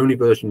is the only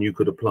version you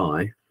could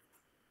apply.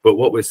 But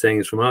what we're saying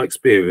is, from our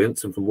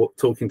experience and from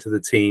talking to the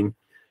team,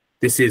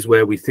 this is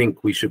where we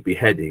think we should be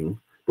heading,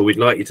 but we'd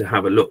like you to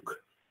have a look.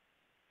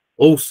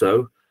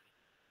 Also,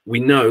 we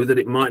know that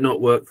it might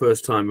not work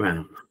first time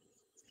round.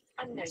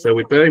 So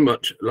we'd very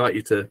much like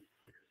you to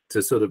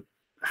sort of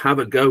have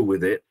a go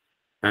with it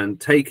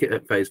and take it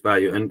at face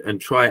value and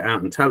try it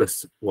out and tell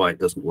us why it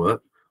doesn't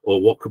work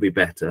or what could be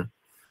better.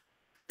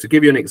 To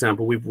give you an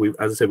example, we've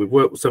as I said, we've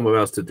worked with somewhere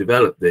else to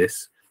develop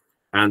this,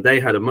 and they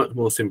had a much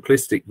more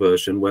simplistic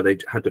version where they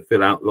had to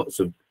fill out lots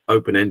of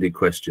open-ended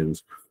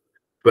questions.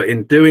 But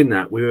in doing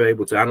that, we were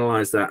able to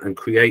analyze that and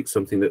create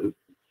something that,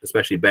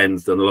 especially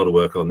Ben's done a lot of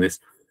work on this,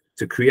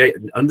 to create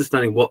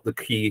understanding what the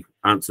key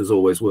answers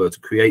always were, to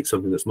create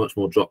something that's much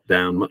more drop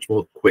down, much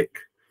more quick.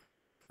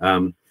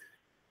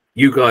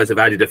 You guys have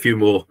added a few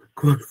more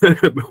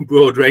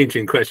broad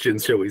ranging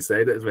questions, shall we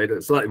say, that has made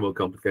it slightly more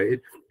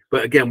complicated.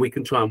 But again, we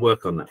can try and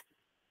work on that.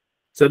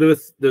 So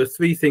there are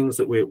three things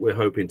that we're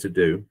hoping to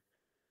do.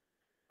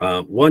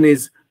 One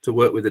is to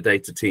work with the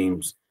data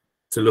teams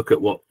to look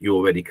at what you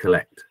already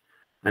collect.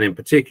 And in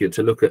particular,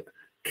 to look at,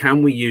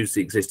 can we use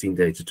the existing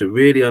data to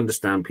really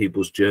understand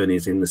people's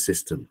journeys in the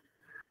system?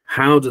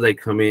 How do they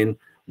come in?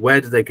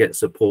 Where do they get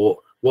support?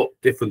 What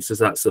difference does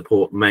that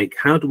support make?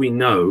 How do we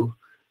know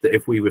that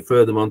if we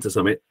refer them onto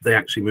something, they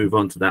actually move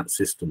on to that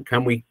system?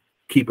 Can we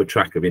keep a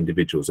track of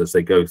individuals as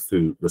they go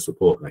through the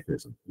support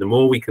mechanism? The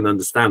more we can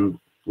understand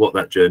what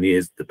that journey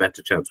is, the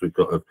better chance we've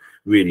got of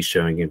really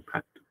showing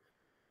impact.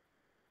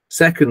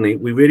 Secondly,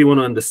 we really want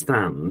to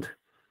understand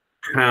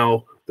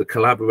how the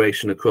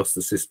collaboration across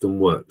the system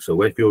works.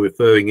 So if you're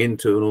referring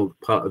into an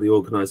part of the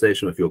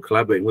organization, or if you're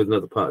collaborating with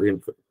another part of the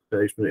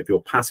information, if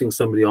you're passing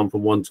somebody on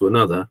from one to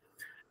another,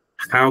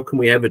 how can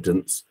we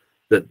evidence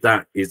that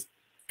that is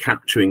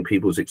capturing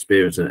people's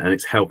experience and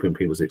it's helping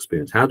people's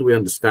experience? How do we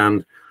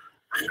understand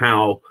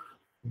how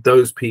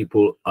those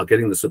people are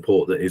getting the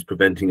support that is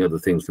preventing other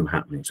things from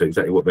happening? So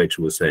exactly what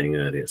Rachel was saying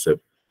earlier. So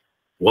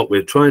what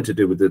we're trying to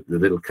do with the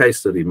little case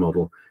study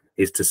model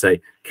is to say,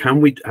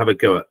 can we have a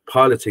go at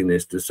piloting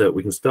this so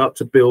we can start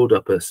to build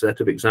up a set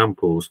of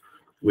examples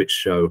which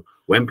show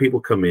when people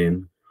come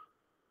in,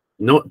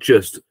 not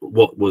just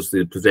what was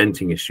the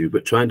presenting issue,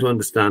 but trying to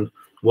understand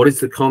what is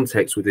the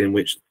context within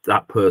which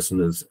that person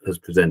has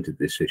presented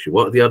this issue?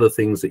 What are the other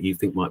things that you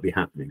think might be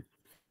happening?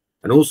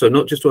 And also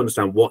not just to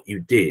understand what you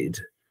did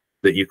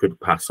that you could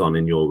pass on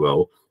in your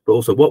role, but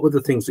also what were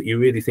the things that you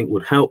really think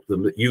would help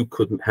them that you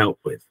couldn't help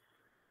with?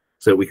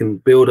 So we can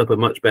build up a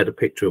much better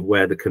picture of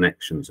where the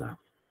connections are.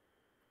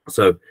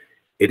 So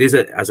it is,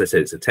 as I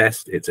said, it's a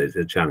test, it's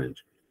a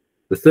challenge.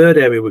 The third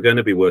area we're going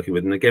to be working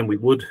with, and again, we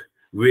would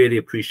really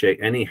appreciate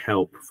any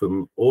help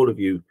from all of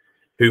you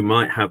who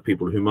might have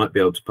people who might be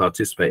able to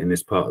participate in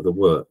this part of the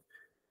work,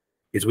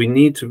 is we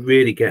need to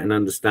really get an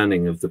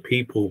understanding of the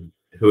people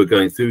who are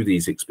going through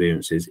these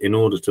experiences in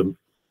order to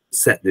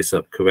set this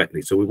up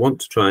correctly. So we want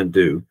to try and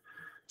do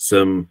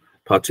some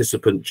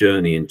participant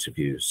journey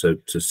interviews. So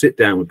to sit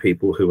down with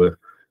people who are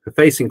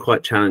facing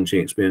quite challenging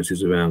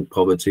experiences around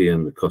poverty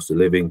and the cost of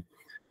living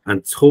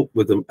and talk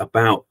with them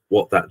about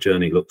what that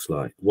journey looks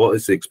like. What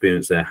is the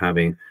experience they're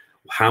having?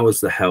 How has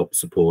the help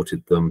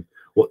supported them?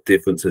 What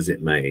difference has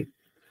it made?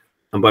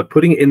 And by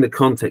putting it in the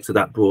context of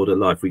that broader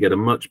life, we get a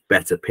much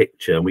better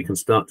picture, and we can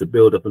start to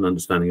build up an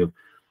understanding of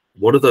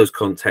what are those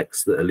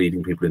contexts that are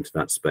leading people into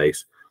that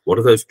space? What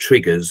are those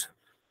triggers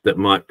that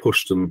might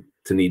push them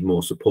to need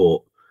more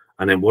support?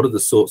 And then what are the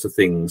sorts of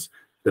things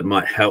that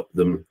might help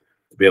them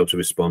to be able to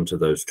respond to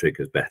those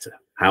triggers better?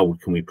 How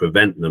can we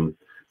prevent them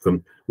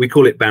from, we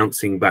call it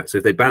bouncing back. So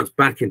if they bounce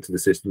back into the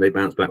system, they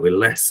bounce back with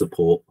less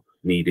support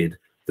needed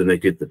than they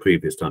did the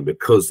previous time,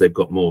 because they've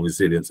got more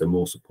resilience and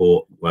more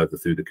support, whether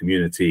through the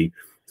community,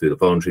 through the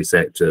voluntary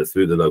sector,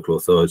 through the local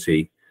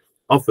authority.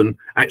 Often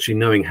actually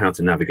knowing how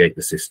to navigate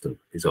the system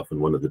is often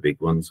one of the big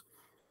ones.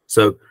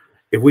 So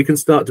if we can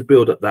start to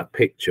build up that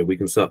picture, we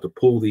can start to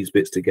pull these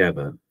bits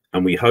together.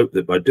 And we hope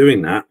that by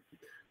doing that,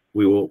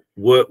 we will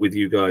work with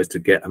you guys to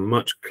get a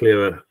much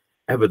clearer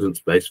evidence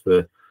base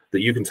for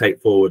that you can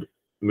take forward,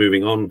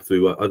 moving on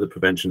through other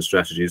prevention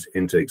strategies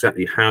into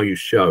exactly how you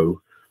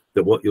show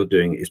that what you're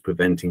doing is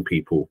preventing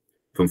people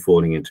from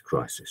falling into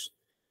crisis.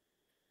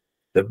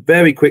 The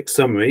very quick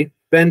summary.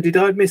 Ben, did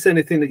I miss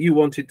anything that you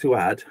wanted to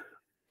add?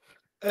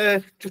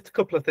 Just a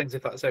couple of things,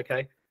 if that's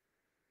okay.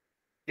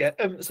 Yeah.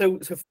 So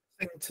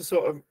thing to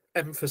sort of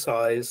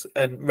emphasize,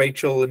 and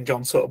Rachel and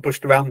John sort of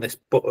pushed around this,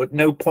 but at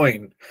no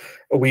point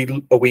are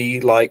we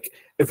like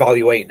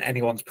evaluating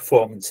anyone's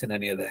performance in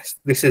any of this.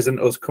 This isn't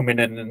us coming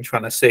in and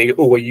trying to say,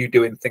 oh, are you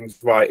doing things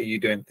right? Are you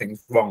doing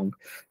things wrong?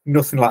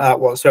 Nothing like that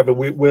whatsoever.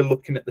 We're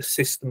looking at the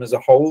system as a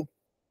whole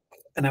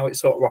and how it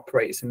sort of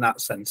operates in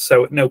that sense.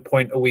 So at no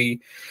point are we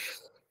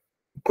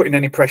putting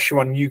any pressure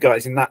on you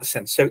guys in that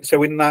sense.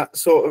 So in that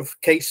sort of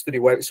case study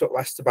where it sort of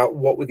asked about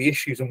what were the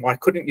issues and why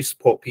couldn't you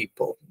support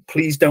people,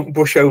 please don't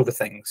brush over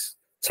things.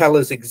 Tell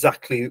us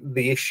exactly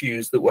the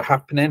issues that were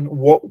happening.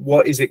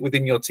 What is it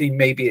within your team?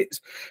 Maybe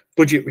it's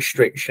budget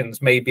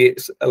restrictions, maybe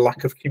it's a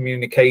lack of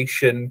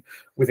communication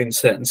within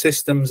certain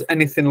systems,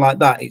 anything like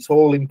that. It's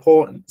all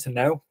important to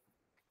know.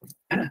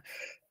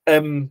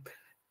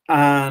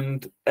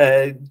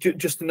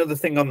 Just another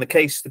thing on the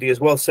case study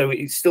as well. So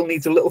it still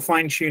needs a little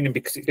fine tuning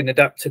because it's been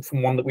adapted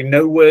from one that we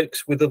know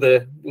works with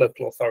other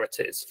local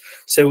authorities.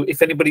 So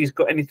if anybody's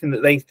got anything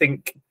that they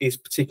think is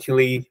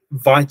particularly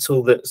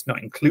vital that's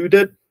not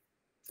included,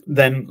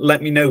 then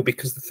let me know,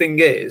 because the thing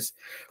is,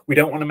 we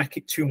don't want to make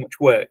it too much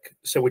work.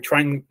 So we're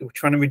trying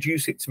to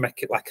reduce it to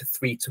make it like a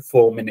 3 to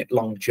 4 minute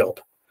long job.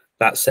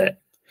 That's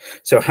it.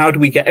 So how do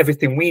we get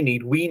everything we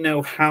need? We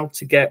know how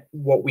to get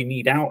what we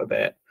need out of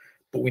it,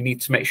 but we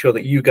need to make sure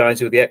that you guys,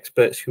 who are the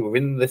experts who are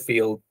in the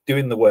field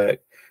doing the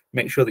work,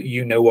 make sure that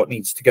you know what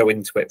needs to go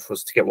into it for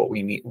us to get what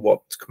we need,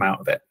 what to come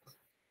out of it.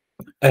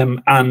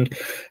 And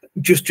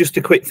just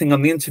a quick thing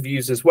on the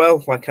interviews as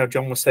well, like how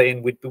John was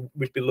saying,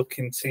 we'd be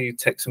looking to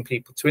take some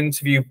people to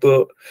interview,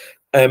 but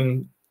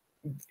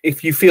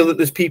if you feel that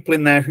there's people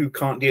in there who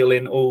can't deal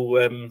in all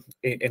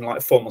in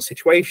like formal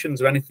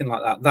situations or anything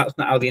like that, that's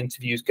not how the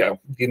interviews go.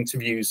 The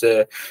interviews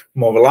are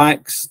more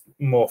relaxed,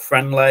 more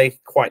friendly,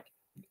 quite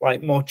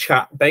like more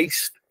chat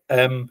based.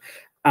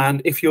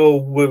 And if you're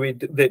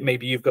worried that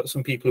maybe you've got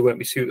some people who won't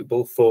be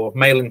suitable for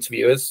male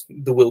interviewers,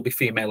 there will be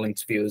female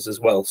interviewers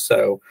as well.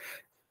 So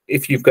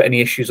if you've got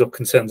any issues or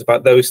concerns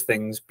about those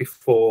things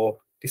before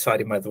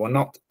deciding whether or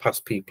not to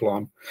pass people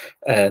on,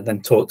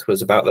 then talk to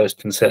us about those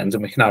concerns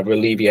and we can either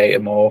alleviate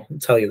them or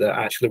tell you that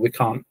actually we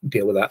can't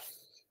deal with that.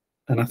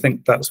 And I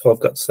think that's what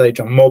I've got to say,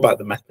 John, more about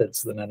the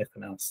methods than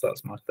anything else.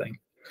 That's my thing.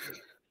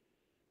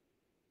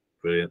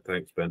 Brilliant.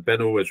 Thanks, Ben.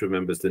 Ben always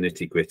remembers the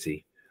nitty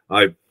gritty.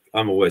 I'm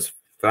always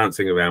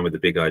bouncing around with the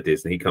big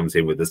ideas and he comes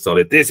in with the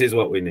solid, this is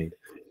what we need.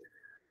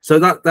 So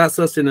that's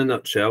us in a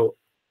nutshell.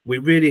 We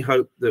really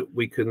hope that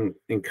we can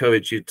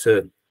encourage you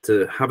to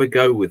have a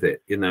go with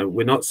it. You know,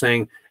 we're not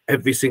saying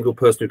every single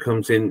person who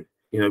comes in,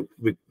 you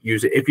know,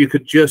 use it. If you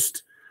could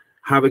just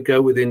have a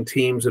go within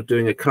teams of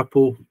doing a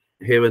couple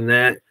here and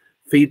there,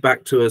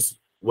 feedback to us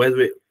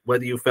whether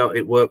you felt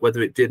it worked,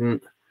 whether it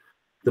didn't.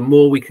 The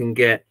more we can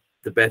get,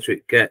 the better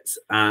it gets.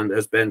 And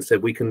as Ben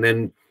said, we can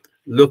then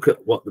look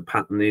at what the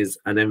pattern is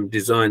and then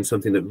design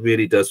something that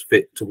really does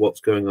fit to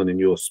what's going on in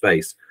your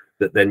space,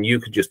 that then you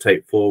could just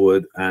take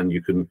forward and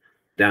you can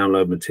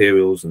download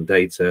materials and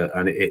data,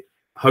 and it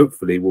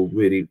hopefully will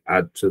really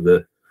add to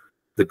the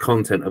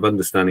content of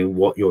understanding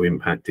what your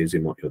impact is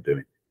in what you're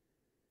doing.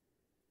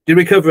 Did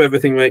we cover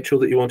everything, Rachel,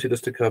 that you wanted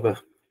us to cover?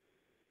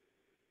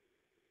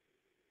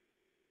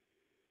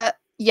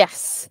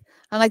 Yes.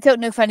 And I don't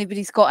know if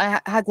anybody's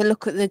had a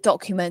look at the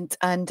document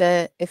and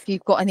if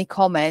you've got any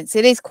comments.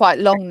 It is quite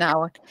long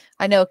now.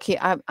 I know,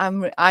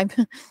 I'm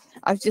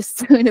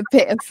just doing a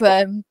bit of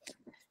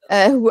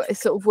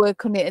sort of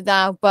work on it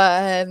now,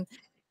 but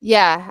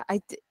yeah,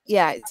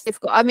 it's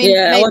difficult. I mean,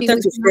 yeah, maybe I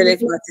wanted to fill it,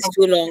 but it's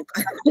too long.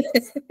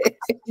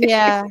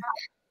 Yeah.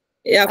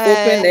 Yeah, I've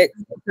opened it,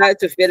 tried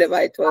to fill it,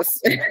 but it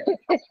was.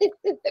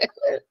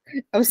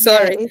 I'm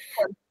sorry. Yeah,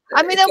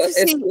 I mean,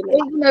 obviously,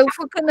 you know, if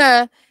we're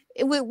gonna.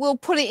 We'll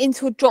put it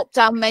into a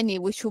drop-down menu,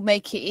 which will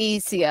make it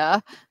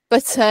easier.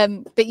 But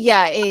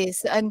yeah, it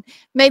is. And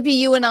maybe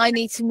you and I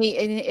need to meet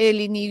in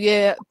early New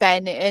Year,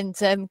 Ben,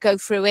 and go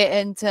through it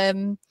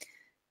and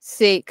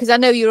see. Because I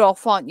know you're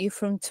off, aren't you,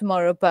 from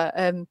tomorrow? But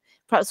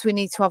perhaps we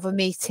need to have a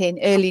meeting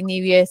early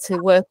New Year to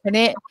work on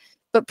it.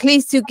 But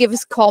please do give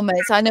us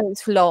comments. I know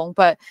it's long,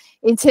 but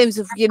in terms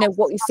of, you know,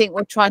 what you think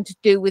we're trying to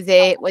do with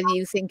it, whether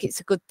you think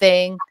it's a good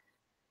thing,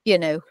 you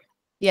know,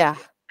 yeah.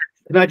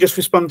 Can I just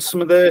respond to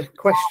some of the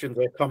questions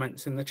or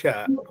comments in the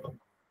chat?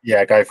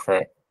 Yeah, go for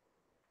it.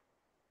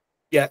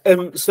 Yeah,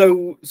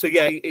 so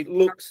yeah, it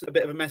looks a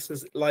bit of a mess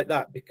like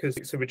that because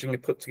it's originally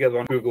put together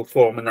on Google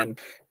Form and then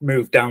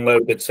moved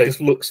downloaded. So it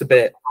just looks a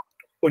bit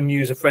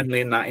user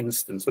friendly in that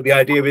instance. But the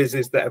idea is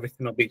that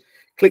everything will be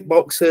click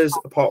boxes,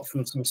 apart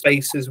from some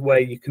spaces where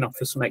you can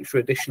offer some extra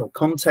additional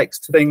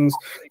context to things.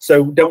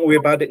 So don't worry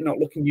about it not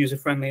looking user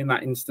friendly in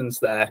that instance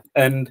there.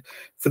 And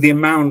for the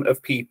amount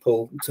of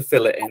people to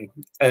fill it in,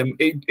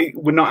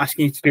 we're not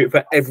asking you to do it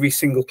for every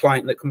single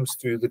client that comes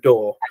through the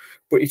door.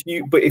 But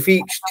if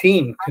each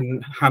team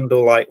can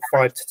handle like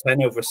 5 to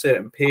 10 over a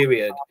certain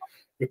period,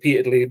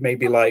 repeatedly,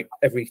 maybe like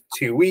every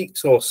 2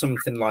 weeks or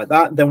something like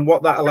that, then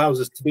what that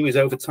allows us to do is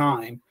over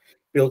time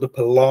build up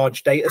a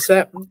large data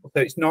set. So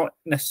it's not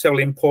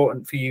necessarily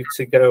important for you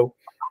to go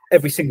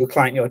every single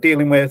client you're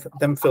dealing with,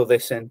 then fill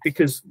this in,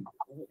 because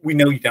we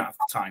know you don't have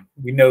the time.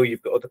 We know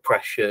you've got other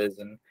pressures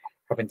and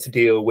having to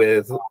deal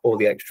with all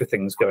the extra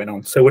things going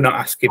on. So we're not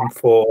asking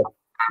for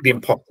the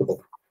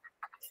impossible.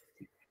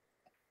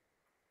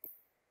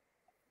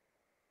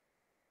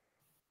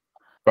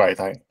 Great,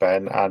 thanks,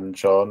 Ben and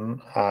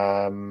John.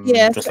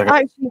 Yes, just looking-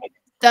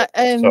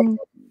 actually,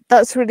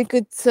 that's a really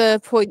good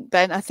point,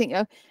 Ben. I think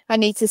I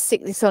need to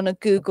stick this on a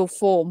Google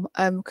form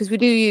because we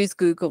do use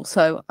Google,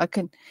 so I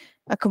can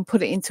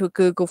put it into a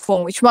Google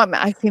form, which might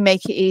actually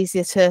make it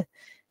easier to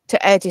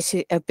edit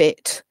it a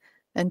bit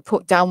and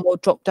put down more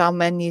drop down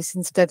menus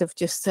instead of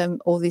just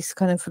all these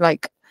kind of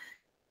like,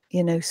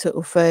 you know, sort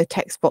of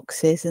text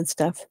boxes and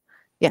stuff.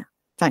 Yeah,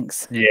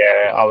 thanks.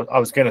 Yeah, I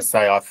was going to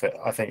say, I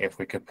think if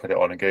we could put it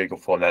on a Google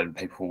form, then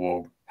people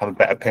will have a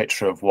better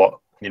picture of what,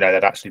 you know,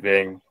 they're actually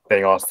being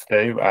asked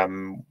to do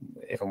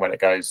if and when it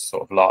goes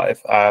sort of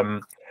live.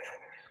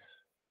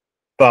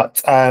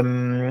 But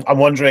I'm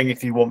wondering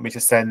if you want me to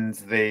send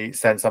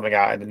something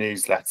out in the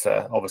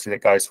newsletter. Obviously,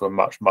 that goes to a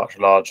much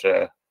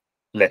larger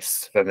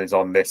list than is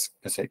on this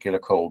particular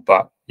call.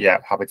 But yeah,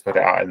 happy to put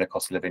it out in the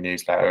cost of living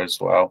newsletter as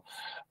well.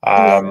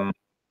 I'll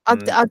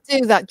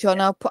do that, John.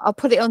 I'll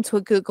put it onto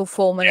a Google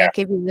form and I'll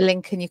give you the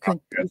link and you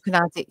can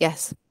add it.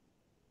 Yes.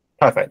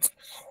 Perfect.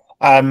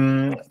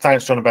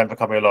 Thanks, John and Ben, for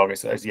coming along.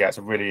 It's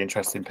a really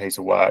interesting piece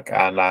of work,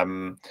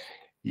 and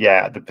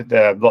yeah,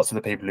 the lots of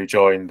the people who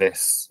join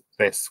this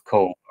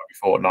call every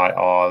fortnight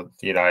are,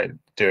 you know,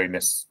 doing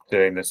this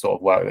sort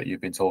of work that you've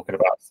been talking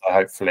about. So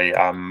hopefully,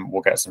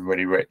 we'll get some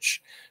really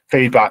rich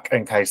feedback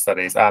and case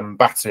studies.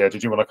 Batia,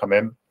 did you want to come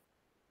in?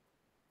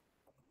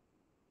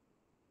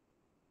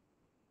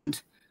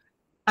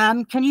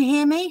 Can you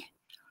hear me?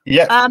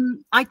 Yeah.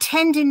 I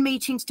tend in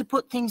meetings to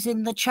put things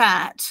in the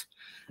chat.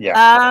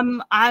 Yeah.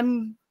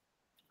 I'm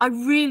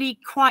really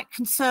quite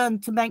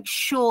concerned to make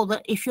sure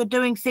that if you're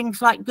doing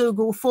things like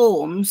Google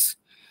Forms,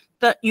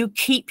 that you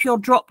keep your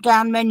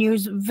drop-down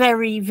menus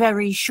very,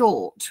 very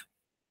short.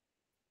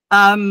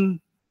 I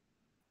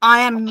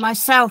am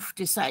myself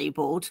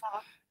disabled,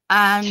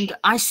 and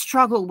I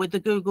struggle with the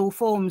Google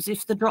Forms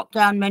if the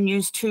drop-down menu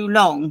is too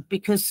long,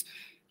 because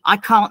I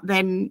can't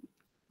then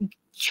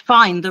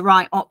find the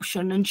right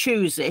option and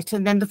choose it,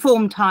 and then the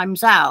form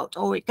times out,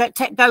 or it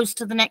goes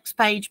to the next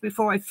page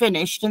before I've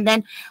finished, and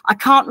then I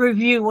can't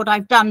review what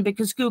I've done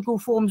because Google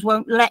Forms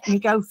won't let me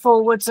go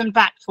forwards and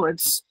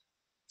backwards.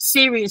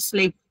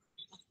 Seriously,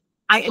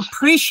 I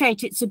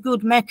appreciate it's a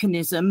good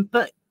mechanism,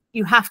 but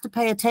you have to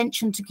pay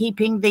attention to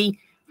keeping the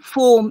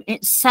form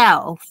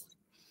itself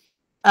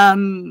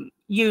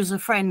user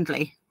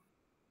friendly.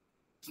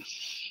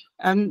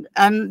 And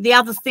the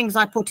other things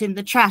I put in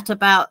the chat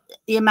about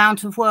the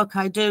amount of work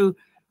I do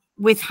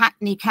with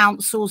Hackney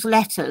Council's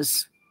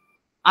letters.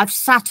 I've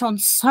sat on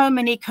so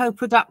many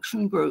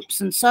co-production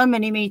groups and so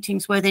many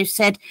meetings where they've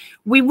said,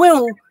 we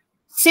will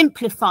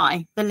simplify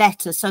the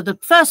letter. So the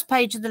first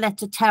page of the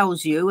letter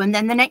tells you, and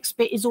then the next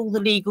bit is all the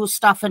legal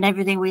stuff and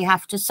everything we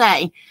have to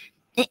say.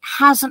 It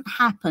hasn't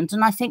happened.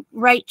 And I think,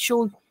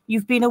 Rachel,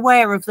 you've been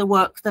aware of the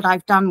work that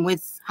I've done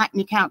with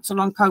Hackney Council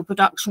on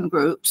co-production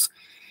groups.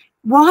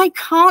 Why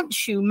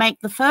can't you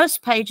make the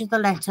first page of the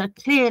letter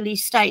clearly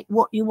state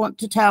what you want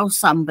to tell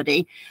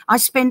somebody? I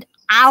spend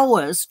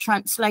hours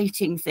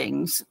translating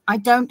things. I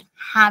don't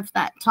have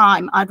that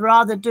time. I'd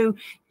rather do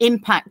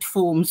impact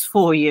forms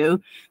for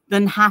you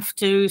than have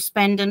to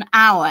spend an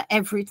hour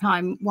every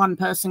time one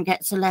person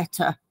gets a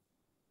letter.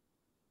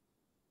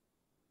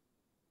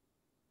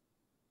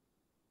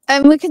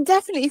 And we can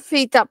definitely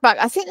feed that back.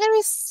 I think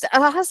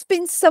there has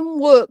been some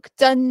work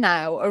done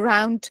now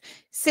around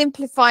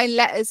simplifying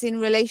letters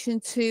in relation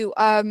to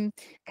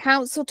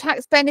council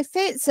tax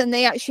benefits, and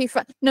they actually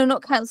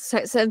not council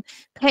tax,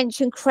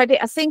 pension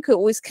credit. I think it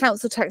was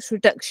council tax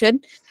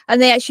reduction,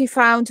 and they actually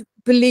found,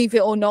 believe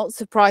it or not,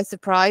 surprise,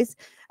 surprise,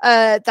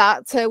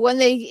 that when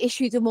they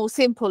issued a more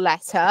simple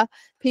letter,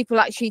 people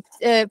actually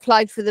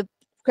applied for the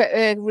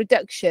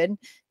reduction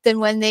than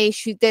when they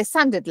issued their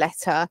standard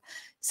letter.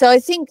 So I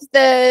think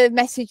the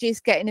message is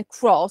getting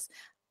across.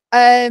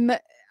 I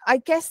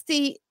guess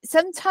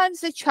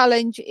sometimes the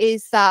challenge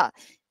is that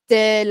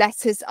the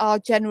letters are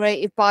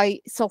generated by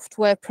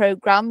software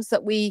programs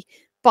that we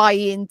buy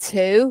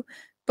into.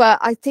 But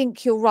I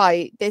think you're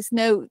right.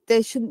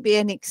 There shouldn't be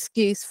any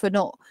excuse for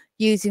not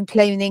using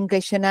plain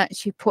English and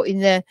actually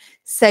putting the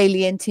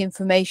salient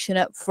information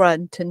up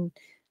front and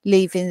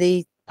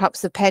leaving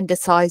perhaps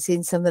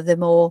appendicizing some of the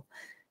more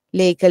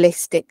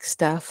legalistic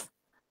stuff.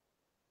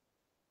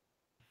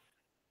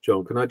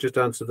 John, can I just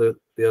answer the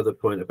other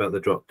point about the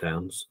drop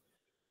downs?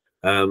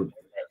 I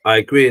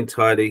agree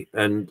entirely,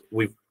 and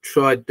we've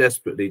tried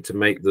desperately to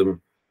make them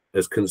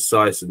as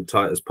concise and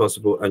tight as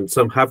possible, and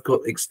some have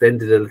got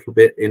extended a little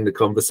bit in the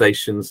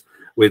conversations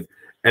with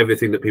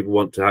everything that people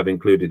want to have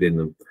included in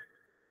them.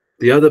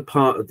 The other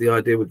part of the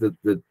idea with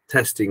the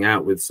testing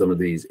out with some of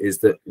these is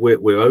that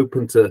we're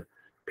open to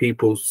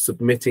people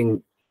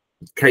submitting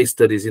case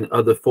studies in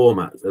other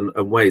formats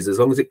and ways, as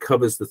long as it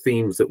covers the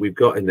themes that we've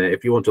got in there.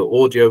 If you want to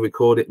audio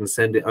record it and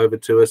send it over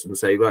to us and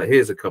say, right,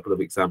 here's a couple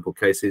of example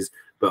cases,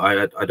 but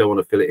I don't want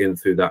to fill it in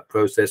through that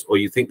process, or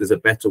you think there's a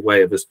better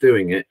way of us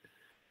doing it,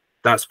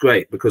 that's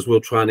great, because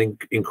we'll try and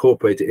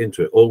incorporate it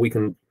into it. Or we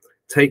can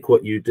take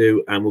what you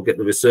do, and we'll get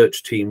the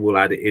research team will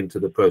add it into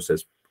the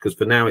process. Because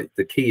for now,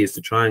 the key is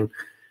to try and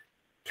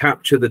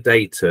capture the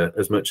data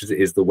as much as it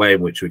is the way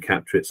in which we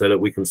capture it, so that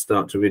we can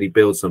start to really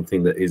build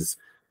something that is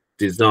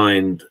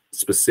designed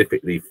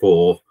specifically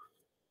for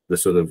the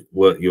sort of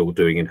work you're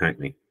doing in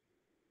Hackney.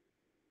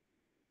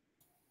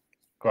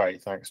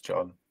 Great, thanks,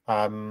 John.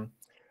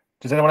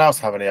 Does anyone else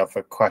have any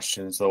other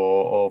questions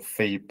or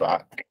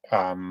feedback?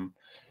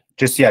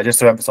 Just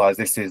to emphasise,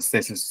 this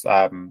is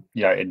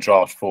you know, in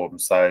draft form,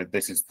 so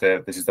this is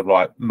the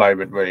right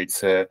moment really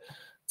to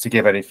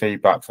give any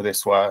feedback for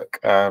this work.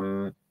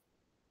 So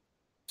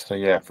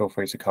yeah, feel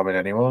free to come in,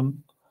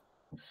 anyone.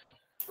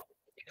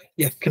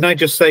 Yeah, can I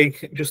just say,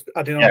 just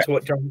adding on to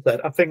what John said,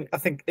 I think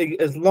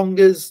as long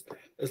as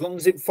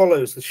it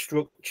follows the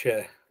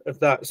structure of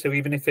that, so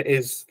even if it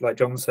is, like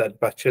John said,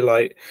 better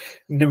like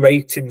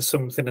narrating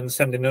something and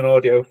sending an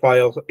audio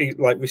file,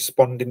 like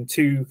responding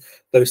to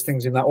those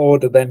things in that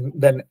order,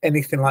 then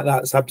anything like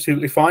that is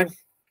absolutely fine.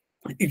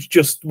 It's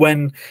just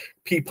when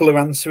people are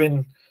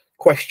answering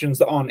questions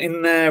that aren't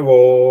in there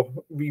or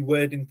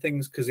rewording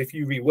things, because if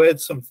you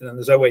reword something, then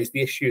there's always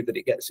the issue that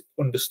it gets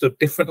understood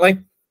differently.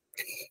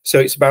 So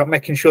it's about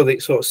making sure that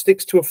it sort of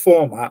sticks to a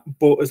format,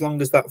 but as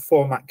long as that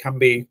format can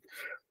be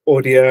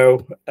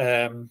audio,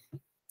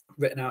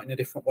 written out in a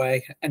different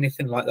way,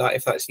 anything like that,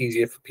 if that's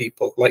easier for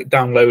people, like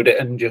download it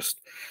and just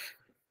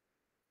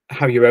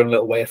have your own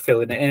little way of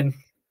filling it in,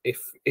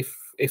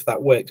 if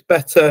that works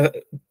better.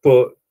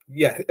 But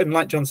yeah, and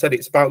like John said,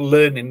 it's about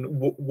learning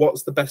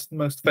what's the best,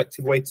 most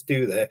effective way to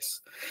do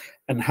this,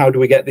 and how do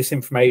we get this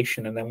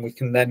information, and then we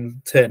can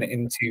then turn it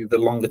into the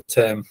longer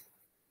term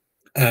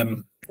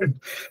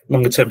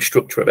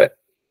structure of it.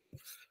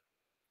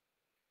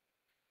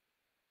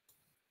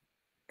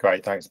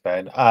 Great, thanks,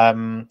 Ben.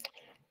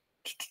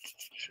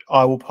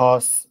 I will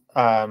pass.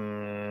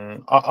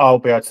 I'll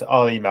be able to.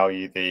 I'll email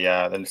you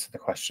the list of the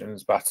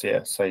questions,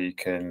 Batia, so you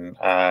can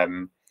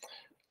do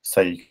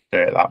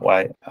it that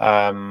way.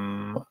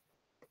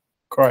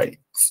 Great.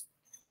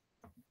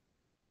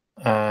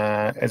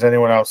 Has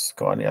anyone else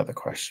got any other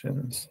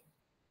questions?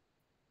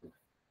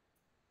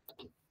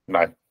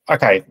 No.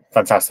 Okay,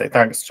 fantastic.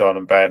 Thanks, John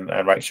and Ben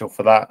and Rachel,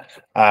 for that.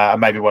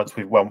 And maybe once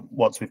we've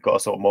got a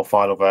sort of more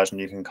final version,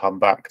 you can come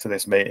back to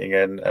this meeting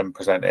and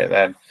present it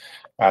then.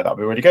 That'll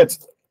be really good.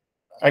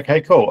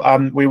 Okay, cool.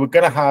 We were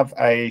going to have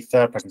a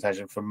third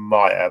presentation from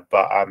Maya,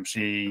 but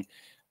she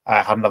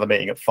had another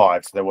meeting at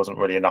 5, so there wasn't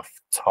really enough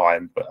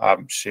time. But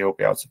she'll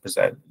be able to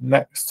present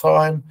next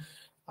time.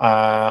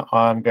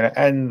 I'm going to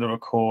end the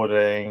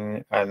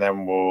recording, and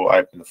then we'll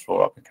open the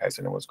floor up in case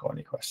anyone's got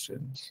any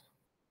questions.